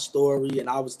telling my story and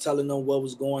I was telling them what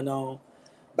was going on.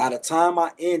 By the time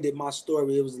I ended my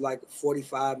story, it was like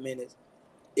 45 minutes.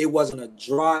 It wasn't a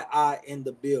dry eye in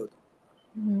the building.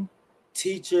 Mm-hmm.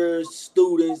 Teachers,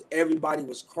 students, everybody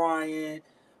was crying.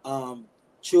 Um,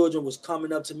 Children was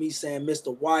coming up to me saying,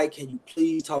 "Mr. White, can you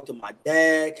please talk to my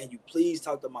dad? Can you please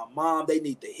talk to my mom? They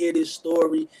need to hear this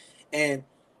story." And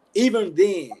even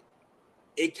then,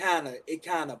 it kind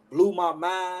of blew my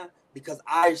mind because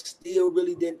I still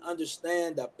really didn't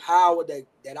understand the power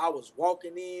that I was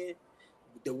walking in,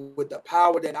 with the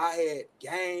power that I had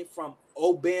gained from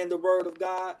obeying the word of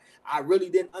God. I really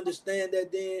didn't understand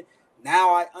that then.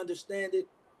 Now I understand it.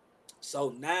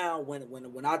 So now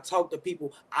when I talk to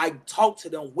people, I talk to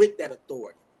them with that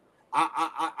authority.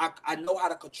 I know how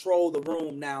to control the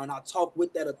room now, and I talk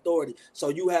with that authority. So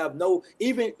you have no,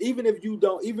 even if you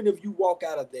don't, even if you walk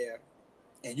out of there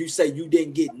and you say you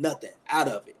didn't get nothing out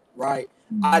of it, right?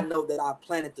 I know that I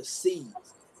planted the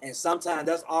seeds. And sometimes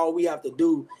that's all we have to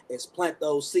do is plant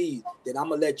those seeds. Then I'm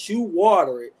going to let you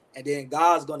water it, and then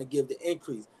God's going to give the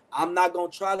increase. I'm not going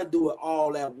to try to do it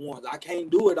all at once. I can't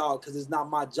do it all because it's not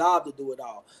my job to do it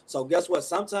all. So guess what?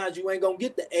 Sometimes you ain't going to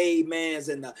get the amens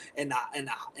and the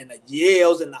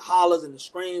yells and the hollers and the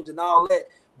screams and all that.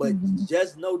 But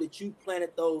just know that you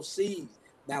planted those seeds.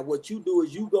 Now, what you do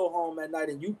is you go home at night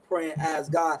and you pray and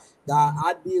ask God, "God,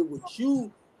 I did what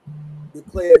you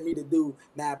declared me to do.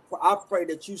 Now, I pray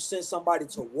that you send somebody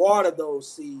to water those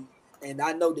seeds, and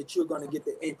I know that you're going to get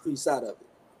the increase out of it."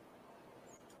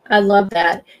 I love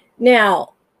that.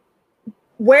 Now,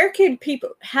 where could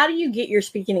people, how do you get your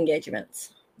speaking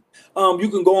engagements? You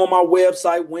can go on my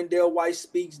website,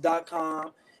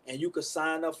 wendellwhitespeaks.com, and you can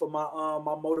sign up for my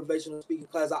motivational speaking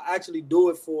class. I actually do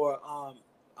it for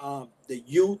the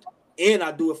youth, and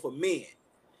I do it for men.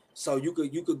 So you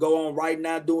could go on right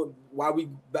now doing while we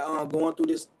going through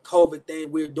this COVID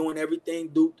thing. We're doing everything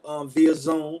via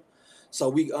Zoom.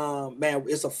 So man,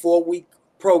 it's a 4-week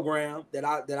program that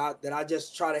I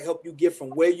just try to help you get from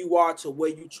where you are to where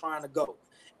you're trying to go.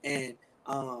 And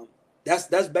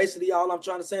that's basically all I'm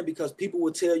trying to say, because people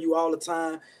will tell you all the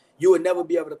time you would never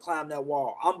be able to climb that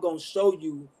wall. I'm going to show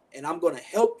you, and I'm going to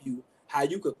help you how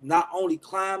you could not only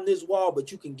climb this wall,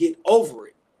 but you can get over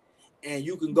it. And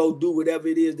you can go do whatever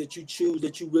it is that you choose,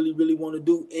 that you really, really want to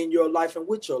do in your life and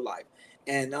with your life.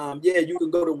 And you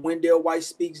can go to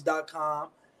wendellwhitespeaks.com,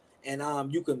 and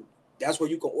that's where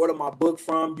you can order my book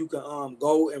from. You can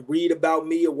go and read about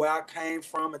me or where I came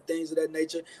from and things of that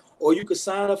nature. Or you can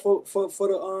sign up for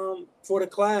the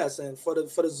class and for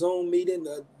the Zoom meeting,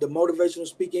 the motivational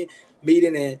speaking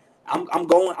meeting, and I'm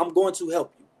going to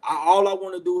help you. All I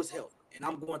want to do is help. And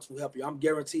I'm going to help you. I'm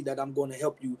guaranteed that I'm going to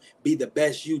help you be the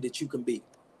best you that you can be.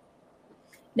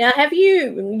 Now,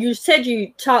 you said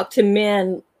you talked to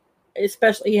men,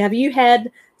 especially, have you had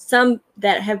some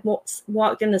that have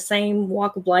walked in the same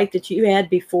walk of life that you had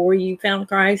before you found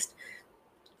Christ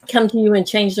come to you and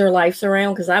change their lives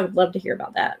around? Because I would love to hear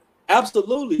about that.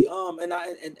 Absolutely.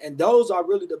 And those are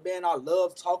really the men I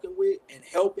love talking with and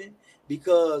helping,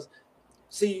 because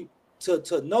see,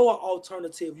 to know an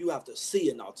alternative, you have to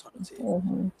see an alternative.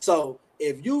 Mm-hmm. So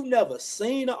if you've never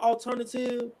seen an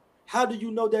alternative, how do you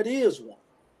know that is one?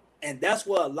 And that's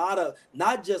what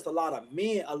not just a lot of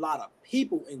men, a lot of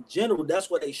people in general, that's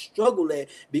what they struggle at,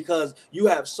 because you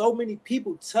have so many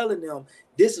people telling them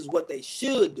this is what they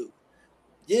should do.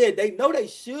 Yeah, they know they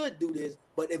should do this,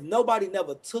 but if nobody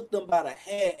never took them by the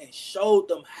hand and showed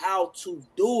them how to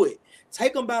do it,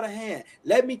 take them by the hand.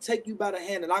 Let me take you by the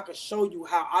hand, and I can show you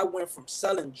how I went from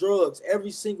selling drugs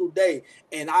every single day,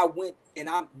 and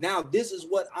now this is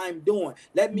what I'm doing.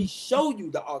 Let me show you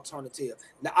the alternative.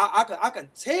 Now I can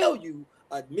tell you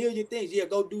a million things. Yeah,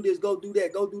 go do this, go do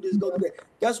that, go do this, go do that.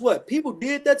 Guess what? People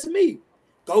did that to me.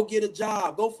 Go get a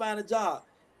job, go find a job.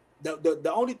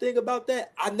 The only thing about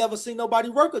that, I never seen nobody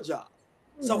work a job.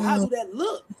 So how do that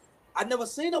look? I never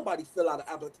seen nobody fill out an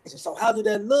application. So how do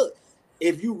that look?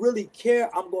 If you really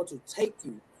care, I'm going to take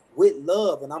you with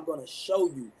love, and I'm going to show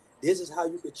you this is how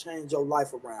you could change your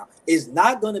life around. It's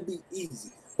not going to be easy,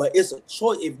 but it's a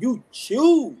choice. If you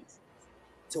choose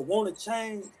to want to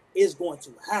change, it's going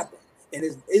to happen. And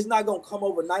it's not going to come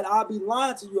overnight. I'll be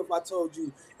lying to you if I told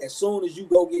you as soon as you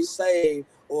go get saved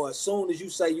or as soon as you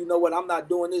say, you know what, I'm not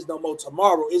doing this no more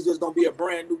tomorrow, it's just going to be a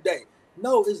brand new day.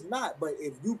 No, it's not. But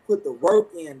if you put the work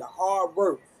in, the hard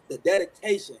work, the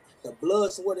dedication, the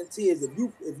blood, sweat, and tears,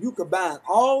 if you combine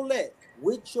all that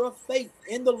with your faith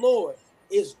in the Lord,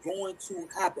 it's going to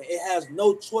happen. It has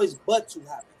no choice but to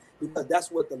happen because that's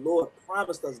what the Lord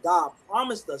promised us. God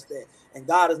promised us that. And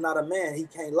God is not a man. He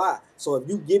can't lie. So if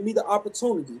you give me the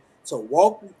opportunity to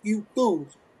walk you through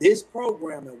this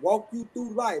program and walk you through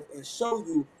life and show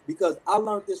you, because I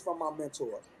learned this from my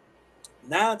mentor,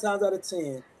 9 times out of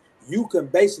 10, you can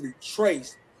basically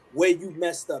trace where you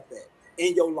messed up at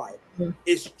in your life. Mm-hmm.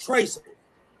 It's traceable.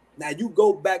 Now you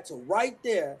go back to right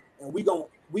there, and we gonna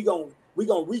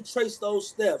retrace those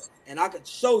steps, and I can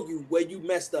show you where you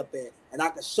messed up at, and I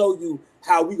can show you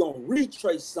how we gonna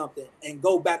retrace something and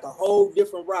go back a whole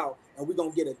different route, and we're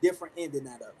gonna get a different ending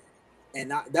out of it.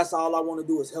 And that's all I want to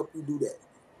do is help you do that.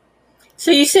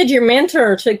 So you said your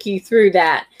mentor took you through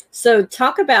that. So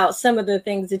talk about some of the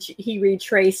things that he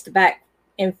retraced back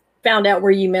and found out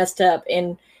where you messed up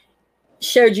and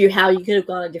showed you how you could have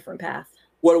gone a different path.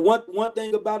 Well, one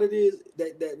thing about it is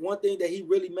that one thing that he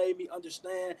really made me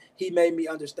understand, he made me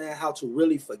understand how to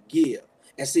really forgive.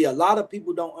 And see, a lot of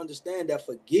people don't understand that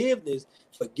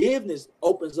forgiveness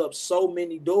opens up so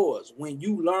many doors when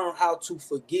you learn how to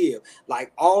forgive.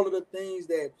 Like all of the things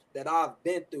that I've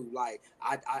been through, like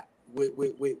I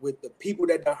with the people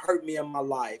that hurt me in my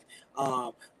life,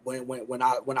 when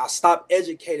I stopped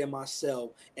educating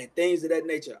myself and things of that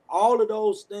nature, all of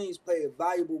those things play a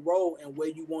valuable role in where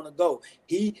you want to go.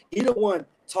 He the one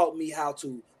taught me how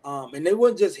to, and it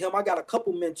wasn't just him. I got a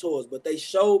couple mentors, but they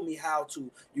showed me how to,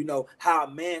 how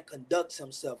a man conducts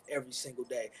himself every single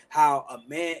day, how a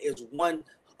man is one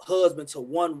husband to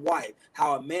one wife,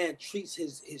 how a man treats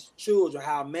his children,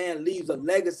 how a man leaves a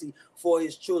legacy for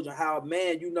his children, how a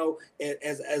man,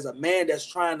 as a man that's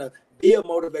trying to be a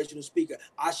motivational speaker,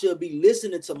 I should be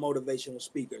listening to motivational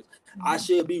speakers. Mm-hmm. I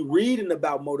should be reading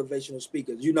about motivational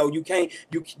speakers. You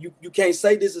can't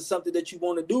say this is something that you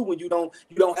want to do when you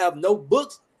don't have no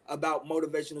books about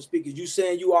motivational speakers. You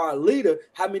saying you are a leader.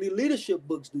 How many leadership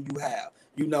books do you have?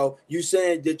 You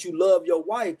saying that you love your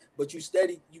wife, but you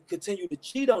continue to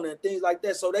cheat on her and things like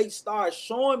that. So they start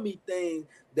showing me things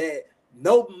that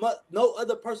no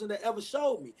other person that ever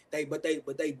showed me. But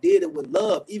they did it with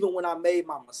love. Even when I made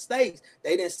my mistakes,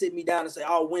 they didn't sit me down and say,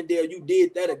 "Oh, Wendell, you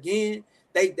did that again."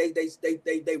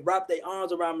 They wrap their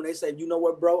arms around me and they say, "You know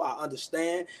what, bro? I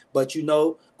understand, but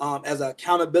as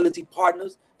accountability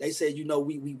partners, they say,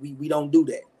 we don't do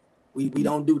that. We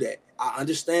don't do that. I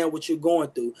understand what you're going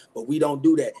through, but we don't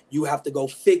do that. You have to go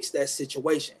fix that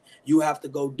situation. You have to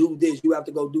go do this. You have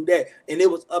to go do that." And it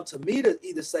was up to me to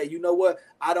either say, you know what,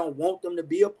 I don't want them to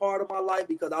be a part of my life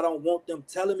because I don't want them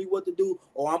telling me what to do,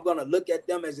 or I'm going to look at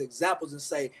them as examples and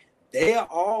say, they're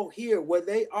all here where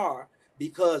they are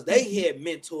because they had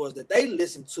mentors that they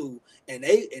listened to and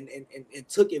they and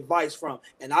took advice from.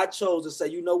 And I chose to say,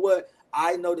 you know what,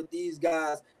 I know that these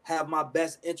guys have my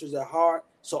best interests at heart,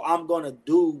 so I'm going to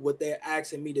do what they're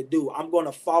asking me to do. I'm going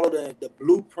to follow the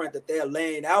blueprint that they're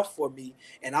laying out for me,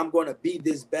 and I'm going to be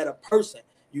this better person.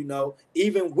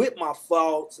 Even with my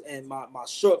faults and my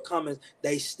shortcomings,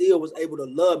 they still was able to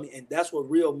love me. And that's what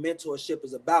real mentorship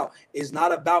is about. It's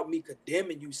not about me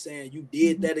condemning you, saying you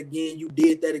did that again, you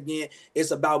did that again.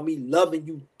 It's about me loving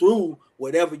you through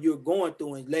whatever you're going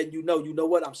through and letting you know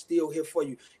what, I'm still here for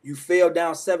you. You fell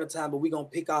down 7 times, but we're going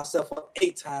to pick ourselves up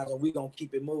 8 times and we're going to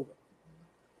keep it moving.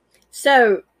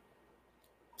 So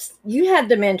you had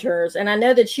the mentors, and I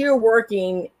know that you're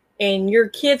working and your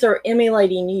kids are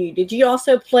emulating you. Did you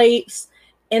also place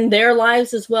in their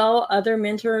lives as well other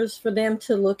mentors for them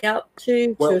to look out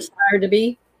to aspire to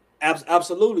be?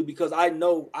 Absolutely, because I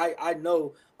know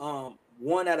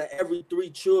 1 out of every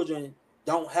 3 children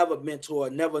don't have a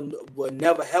mentor, will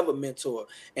never have a mentor.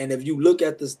 And if you look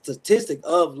at the statistic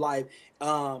of life,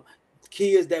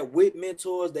 kids that with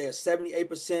mentors, they're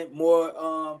 78%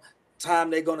 more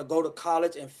time they're going to go to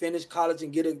college and finish college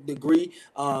and get a degree.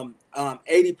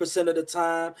 80% of the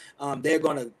time, they're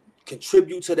going to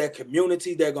contribute to their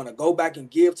community. They're going to go back and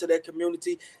give to their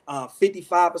community.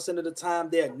 55% of the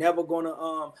time, they're never going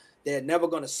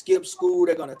to skip school.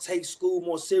 They're going to take school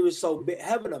more serious. So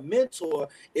having a mentor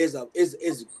is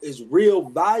real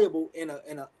valuable in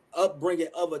a upbringing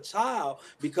of a child,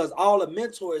 because all a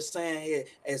mentor is saying here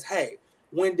is, hey,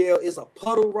 Wendell, is a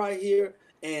puddle right here.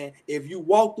 And if you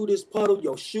walk through this puddle,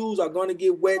 your shoes are going to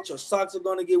get wet, your socks are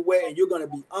going to get wet, and you're going to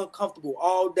be uncomfortable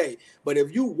all day. But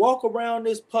if you walk around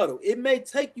this puddle, it may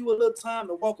take you a little time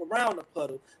to walk around the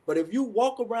puddle, but if you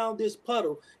walk around this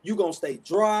puddle, you're going to stay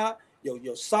dry.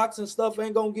 Your socks and stuff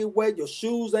ain't gonna get wet. Your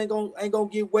shoes ain't gonna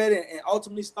get wet and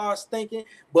ultimately start stinking.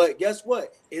 But guess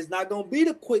what? It's not gonna be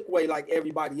the quick way like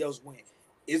everybody else went.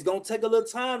 It's gonna take a little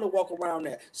time to walk around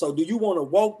that. So do you want to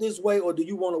walk this way or do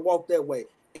you want to walk that way?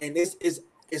 And it's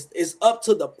up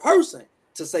to the person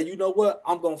to say, you know what,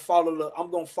 I'm gonna follow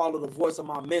the voice of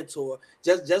my mentor.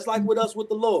 Just like with us with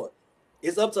the Lord.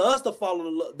 It's up to us to follow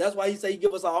the Lord. That's why he say he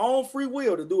give us our own free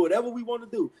will to do whatever we want to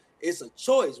do. It's a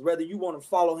choice whether you want to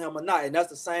follow him or not. And that's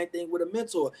the same thing with a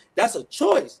mentor. That's a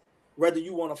choice whether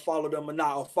you want to follow them or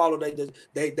not, or follow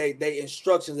they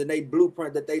instructions and they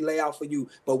blueprint that they lay out for you.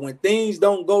 But when things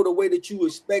don't go the way that you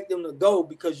expect them to go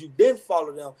because you didn't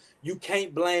follow them, you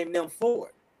can't blame them for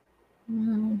it.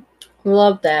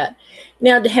 Love that.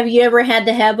 Now, have you ever had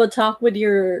to have a talk with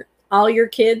all your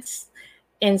kids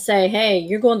and say, hey,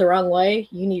 you're going the wrong way,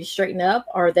 you need to straighten up,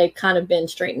 or they've kind of been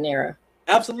straight and narrow?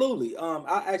 Absolutely.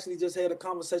 I actually just had a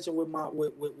conversation with my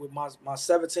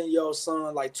 17-year-old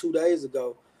son like 2 days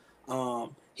ago.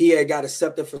 He had got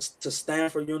accepted to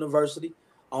Stanford University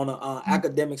on an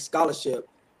academic scholarship,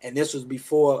 and this was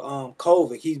before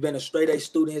COVID. He's been a straight A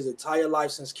student his entire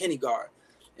life since kindergarten,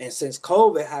 and since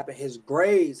COVID happened, his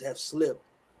grades have slipped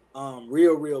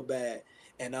real bad,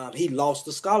 and he lost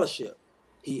the scholarship.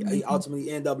 He ultimately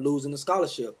ended up losing the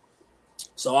scholarship.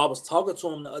 So I was talking to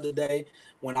him the other day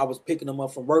when I was picking him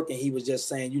up from work, and he was just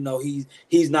saying, you know,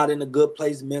 he's not in a good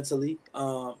place mentally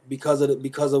because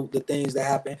of the things that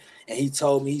happened. And he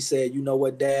told me, he said, you know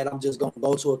what, Dad, I'm just gonna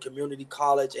go to a community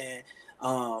college, and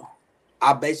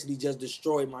I basically just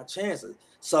destroyed my chances.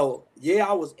 So yeah,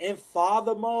 I was in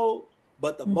father mode,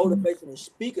 but the motivational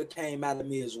speaker came out of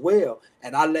me as well.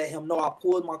 And I let him know. I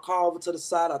pulled my car over to the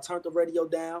side, I turned the radio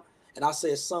down, and I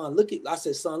said, son, look at me.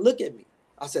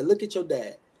 I said, look at your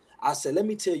dad. I said, let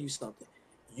me tell you something.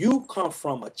 You come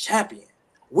from a champion.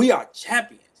 We are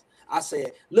champions. I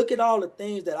said, look at all the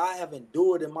things that I have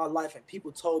endured in my life, and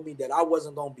people told me that I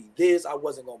wasn't going to be this, I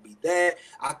wasn't going to be that,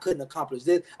 I couldn't accomplish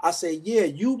this. I said, yeah,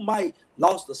 you might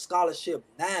lost the scholarship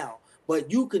now,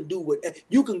 but you can do what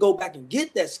you can go back and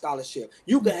get that scholarship.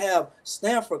 You can have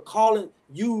Stanford calling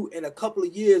you in a couple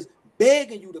of years,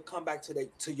 begging you to come back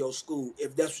to your school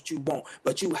if that's what you want.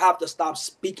 But you have to stop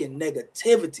speaking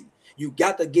negativity. You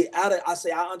got to get out of. I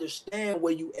say, I understand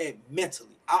where you at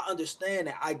mentally. I understand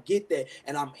that. I get that,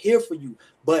 and I'm here for you.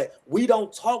 But we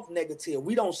don't talk negative.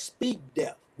 We don't speak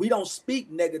death. We don't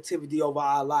speak negativity over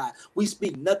our life. We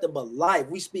speak nothing but life.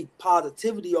 We speak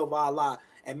positivity over our life.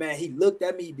 And man, he looked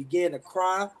at me, he began to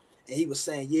cry, and he was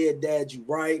saying, yeah, Dad, you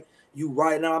right. You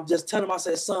right. And I'm just telling him, I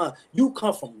said, son, you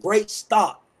come from great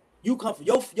stock. You come from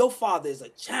your father is a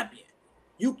champion.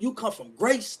 You come from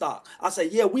great stock. I say,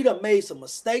 yeah, we done made some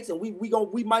mistakes, and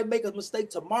we might make a mistake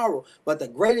tomorrow. But the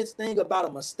greatest thing about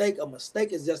a mistake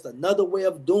is just another way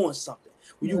of doing something.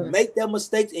 When you make that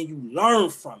mistake and you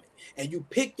learn from it, and you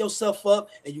pick yourself up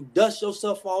and you dust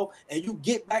yourself off and you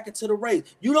get back into the race.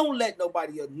 You don't let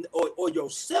nobody or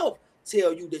yourself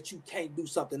tell you that you can't do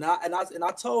something. And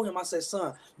I told him, I said,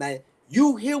 son, man,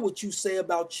 you hear what you say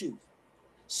about you.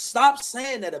 Stop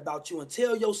saying that about you and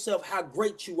tell yourself how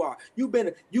great you are. You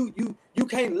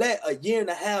can't let a year and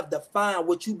a half define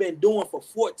what you've been doing for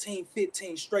 14,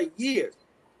 15 straight years.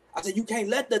 I said, you can't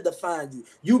let that define you.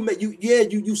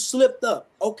 You slipped up.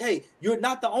 Okay, you're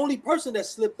not the only person that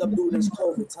slipped up during this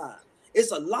COVID time.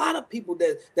 It's a lot of people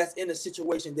that's in a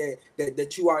situation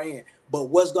that you are in. But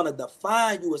what's gonna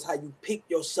define you is how you pick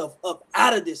yourself up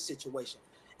out of this situation.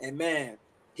 And man,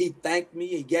 he thanked me.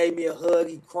 He gave me a hug.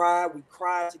 He cried. We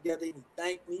cried together. And he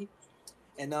thanked me.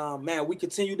 And man, we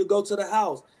continued to go to the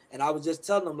house. And I was just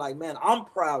telling him, like, man, I'm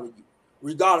proud of you.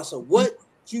 Regardless of what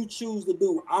you choose to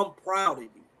do, I'm proud of you.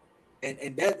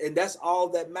 And that's all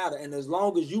that matters. And as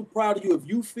long as you proud of you, if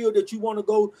you feel that you want to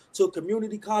go to a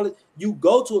community college, you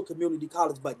go to a community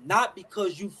college, but not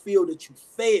because you feel that you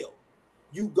failed.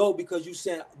 You go because you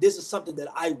said, this is something that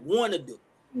I want to do.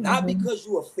 Not because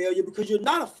you're a failure, because you're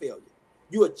not a failure.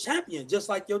 You're a champion, just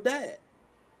like your dad.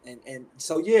 And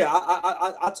so, yeah,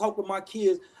 I talk with my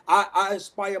kids. I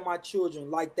inspire my children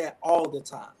like that all the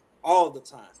time.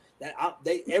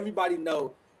 Everybody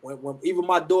know when even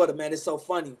my daughter, man, it's so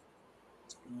funny.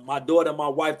 My daughter and my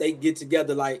wife, they get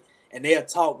together and they'll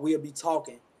talk. We'll be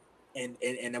talking, and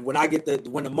when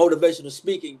when the motivational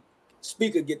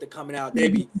speaker get to coming out, they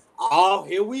be, oh,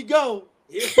 here we go,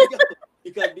 because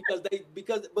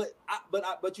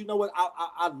but you know what,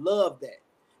 I love that,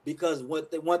 because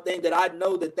one thing that I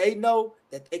know that they know,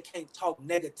 that they can't talk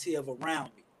negative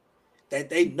around me. That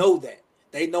they know that.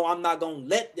 They know I'm not going to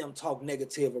let them talk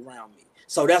negative around me.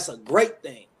 So that's a great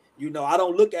thing. You know, I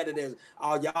don't look at it as,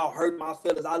 oh, y'all hurt my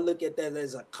feelings. I look at that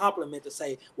as a compliment to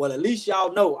say, well, at least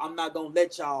y'all know I'm not going to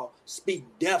let y'all speak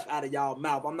death out of y'all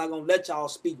mouth. I'm not going to let y'all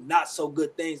speak not so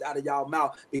good things out of y'all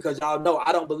mouth, because y'all know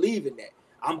I don't believe in that.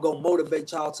 I'm going to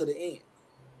motivate y'all to the end.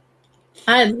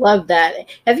 I love that.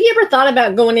 Have you ever thought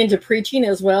about going into preaching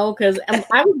as well? Because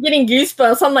I was getting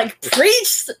goosebumps. I'm like,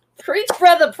 preach,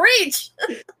 brother, preach.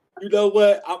 You know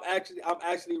what? I'm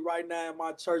actually right now in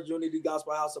my church, Unity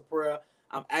Gospel House of Prayer.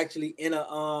 I'm actually in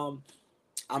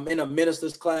a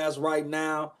minister's class right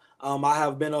now. I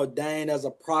have been ordained as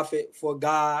a prophet for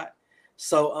God.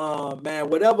 So man,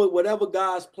 whatever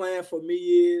God's plan for me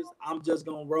is, I'm just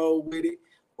gonna roll with it.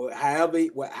 Or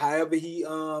however he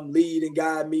lead and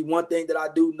guide me. One thing that I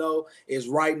do know is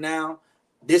right now,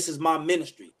 this is my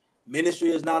ministry. Ministry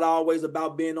is not always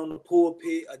about being on the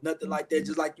pulpit or nothing like that.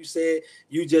 Just like you said,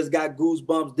 you just got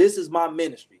goosebumps. This is my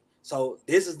ministry. So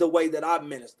this is the way that I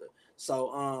minister.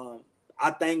 So I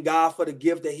thank God for the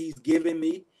gift that he's given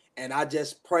me. And I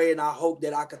just pray and I hope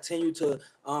that I continue to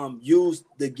use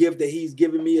the gift that he's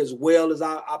given me as well as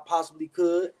I possibly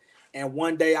could. And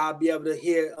one day I'll be able to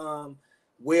hear,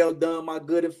 well done, my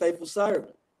good and faithful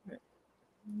servant.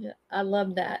 Yeah, I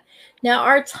love that. Now,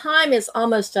 our time is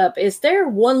almost up. Is there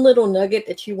one little nugget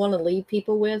that you want to leave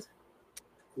people with?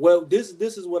 Well, this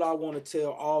is what I want to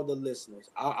tell all the listeners.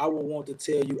 I will want to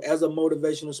tell you, as a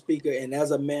motivational speaker and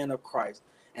as a man of Christ,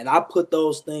 and I put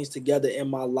those things together in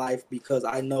my life because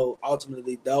I know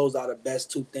ultimately those are the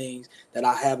best two things that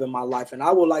I have in my life. And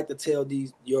I would like to tell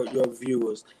your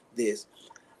viewers this.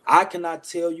 I cannot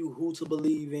tell you who to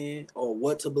believe in or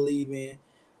what to believe in,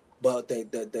 but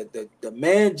the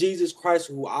man Jesus Christ,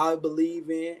 who I believe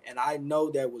in and I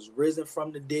know that was risen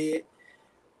from the dead,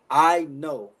 I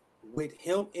know with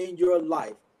him in your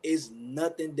life is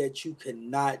nothing that you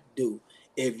cannot do.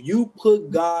 If you put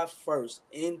God first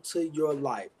into your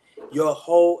life, your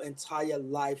whole entire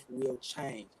life will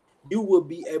change. You will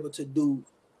be able to do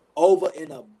over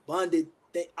an abundant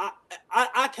thing.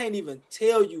 I can't even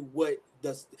tell you what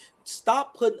the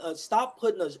stop putting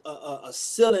a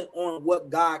ceiling on what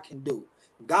God can do.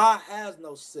 God has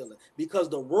no ceiling because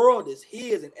the world is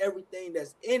his and everything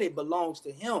that's in it belongs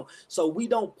to him. So we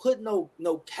don't put no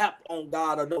cap on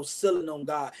God or no ceiling on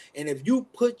God. And if you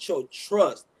put your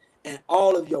trust and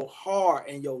all of your heart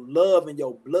and your love and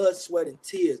your blood, sweat, and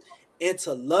tears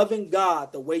into loving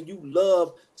God the way you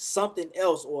love something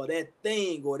else or that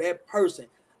thing or that person,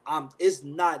 it's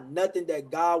not nothing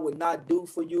that God would not do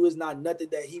for you. It's not nothing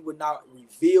that he would not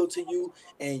reveal to you,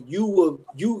 and you will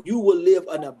live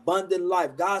an abundant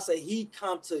life. God said he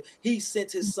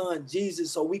sent his son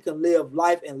Jesus so we can live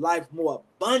life and life more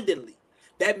abundantly.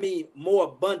 That means more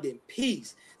abundant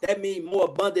peace. That means more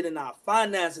abundant in our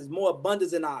finances, more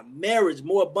abundance in our marriage,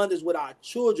 more abundance with our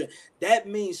children. That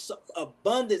means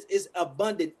abundance is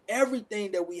abundant.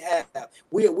 Everything that we have,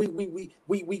 we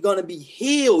gonna be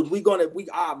healed.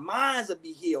 Our minds will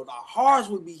be healed. Our hearts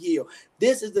will be healed.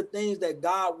 This is the things that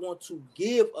God wants to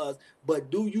give us. But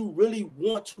do you really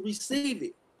want to receive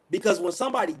it? Because when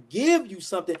somebody give you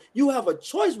something, you have a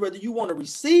choice whether you want to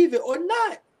receive it or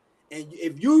not. And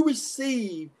if you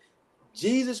receive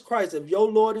Jesus Christ as your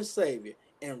Lord and Savior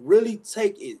and really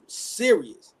take it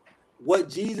serious, what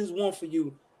Jesus wants for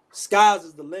you, skies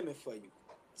is the limit for you.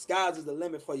 Skies is the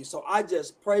limit for you. So I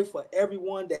just pray for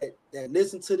everyone that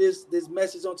listen to this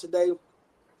message on today.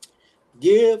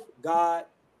 Give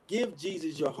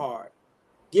Jesus your heart.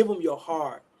 Give him your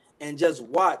heart and just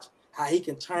watch how he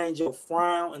can change your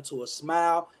frown into a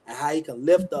smile and how he can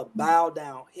lift up bow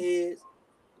down heads.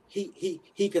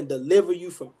 He can deliver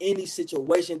you from any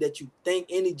situation that you think,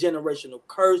 any generational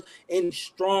curse, any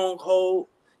stronghold.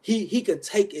 He can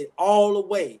take it all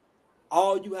away.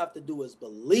 All you have to do is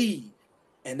believe.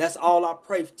 And that's all I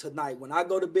pray tonight. When I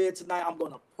go to bed tonight, I'm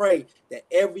going to pray that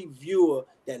every viewer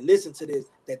that listens to this,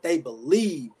 that they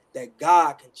believe that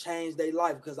God can change their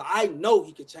life, because I know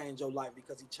he can change your life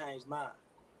because he changed mine.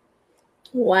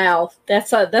 Wow,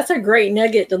 that's a great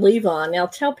nugget to leave on. Now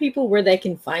tell people where they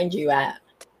can find you at.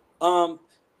 You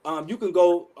can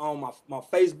go on my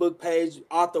Facebook page,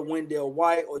 author Wendell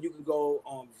White, or you can go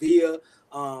via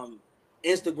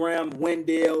Instagram,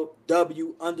 Wendell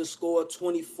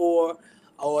W_24,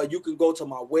 or you can go to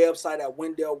my website at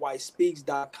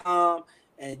wendellwhitespeaks.com,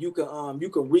 and you can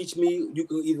reach me. You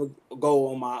can even go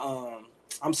on my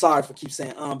I'm sorry for keep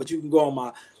saying but you can go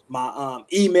on my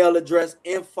email address,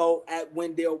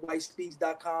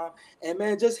 info@wendellwhitespeaks.com, and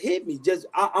man, just hit me.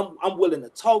 I'm willing to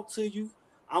talk to you.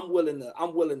 I'm willing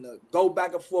to go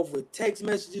back and forth with text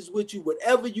messages with you,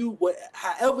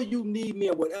 however you need me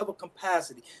in whatever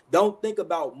capacity. Don't think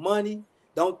about money.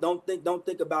 Don't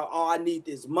think about, oh, I need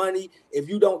this money. If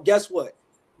you don't, guess what?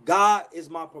 God is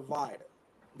my provider.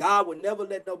 God would never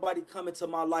let nobody come into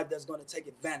my life that's going to take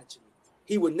advantage of me.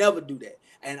 He would never do that.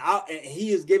 And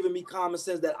he has given me common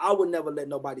sense that I would never let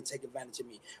nobody take advantage of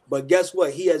me. But guess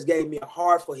what? He has gave me a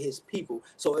heart for his people.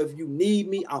 So if you need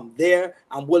me, I'm there.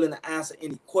 I'm willing to answer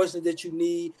any questions that you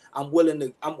need. I'm willing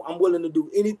to do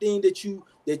anything that you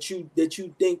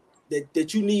think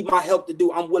that you need my help to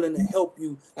do. I'm willing to help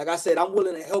you. Like I said, I'm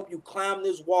willing to help you climb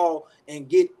this wall and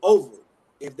get over it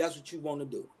if that's what you want to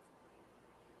do.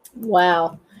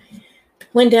 Wow.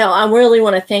 Wendell, I really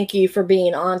want to thank you for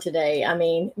being on today. I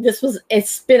mean,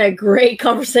 it's been a great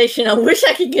conversation. I wish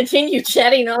I could continue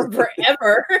chatting on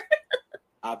forever.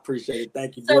 I appreciate it.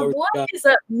 Thank you. So what is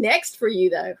up next for you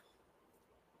though?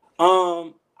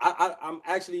 I'm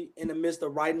actually in the midst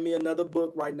of writing me another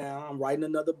book right now. I'm writing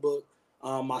another book.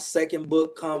 My second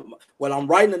book I'm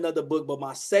writing another book, but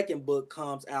my second book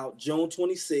comes out June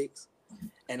 26th.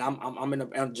 And I'm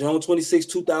in June 26,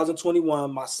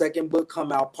 2021. My second book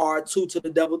come out, part 2 to The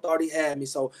Devil Thought He Had Me.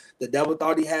 So The Devil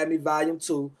Thought He Had Me, volume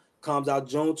 2 comes out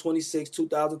June 26,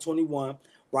 2021.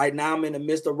 Right now, I'm in the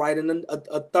midst of writing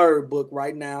a third book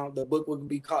right now. The book will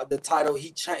be called, the title,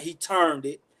 He Turned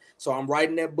It. So I'm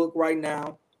writing that book right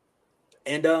now.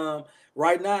 And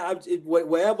right now,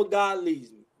 wherever God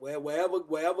leads me,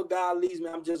 wherever God leads me,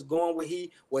 I'm just going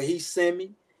where he sent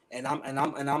me. And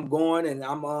I'm going, and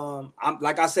I'm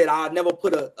like I said, I never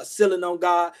put a ceiling on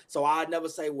God, so I never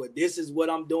say, well, this is what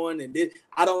I'm doing, and this,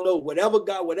 I don't know, whatever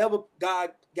God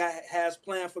has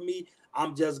planned for me,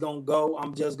 I'm just gonna go.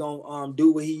 I'm just gonna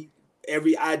do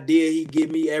every idea He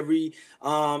give me, every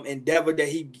endeavor that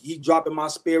He drop in my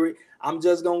spirit, I'm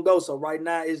just gonna go. So right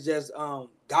now it's just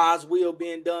God's will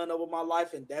being done over my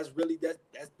life, and that's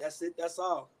it. That's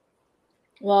all.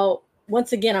 Well,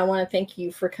 once again, I want to thank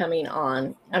you for coming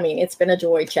on. I mean, it's been a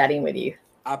joy chatting with you.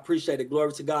 I appreciate it.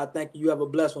 Glory to God. Thank you. You have a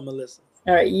blessed one, Melissa.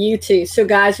 All right, you too. So,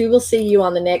 guys, we will see you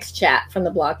on the next chat from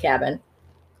the Blog Cabin.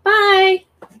 Bye.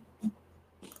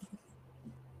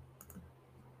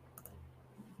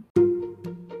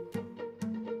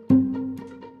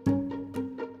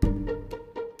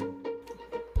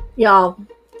 Y'all,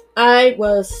 I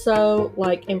was so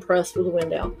impressed with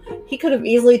Wendell. He could have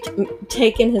easily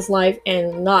taken his life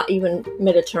and not even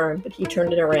made a turn, but he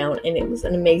turned it around, and it was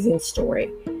an amazing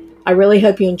story. I really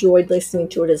hope you enjoyed listening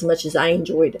to it as much as I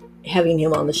enjoyed having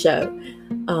him on the show.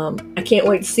 I can't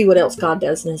wait to see what else God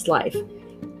does in his life.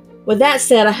 With that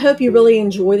said, I hope you really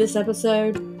enjoy this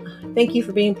episode. Thank you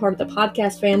for being part of the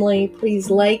podcast family.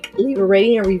 Please leave a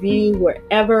rating and review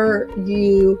wherever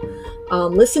you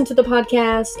listen to the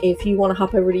podcast. If you want to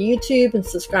hop over to YouTube and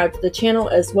subscribe to the channel,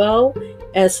 as well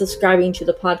as subscribing to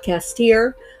the podcast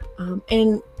here,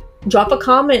 and drop a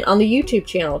comment on the YouTube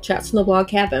channel, Chats from the Blog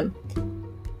Cabin.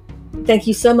 Thank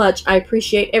you so much. I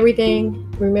appreciate everything.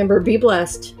 Remember, be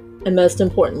blessed, and most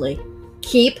importantly,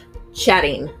 keep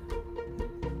chatting.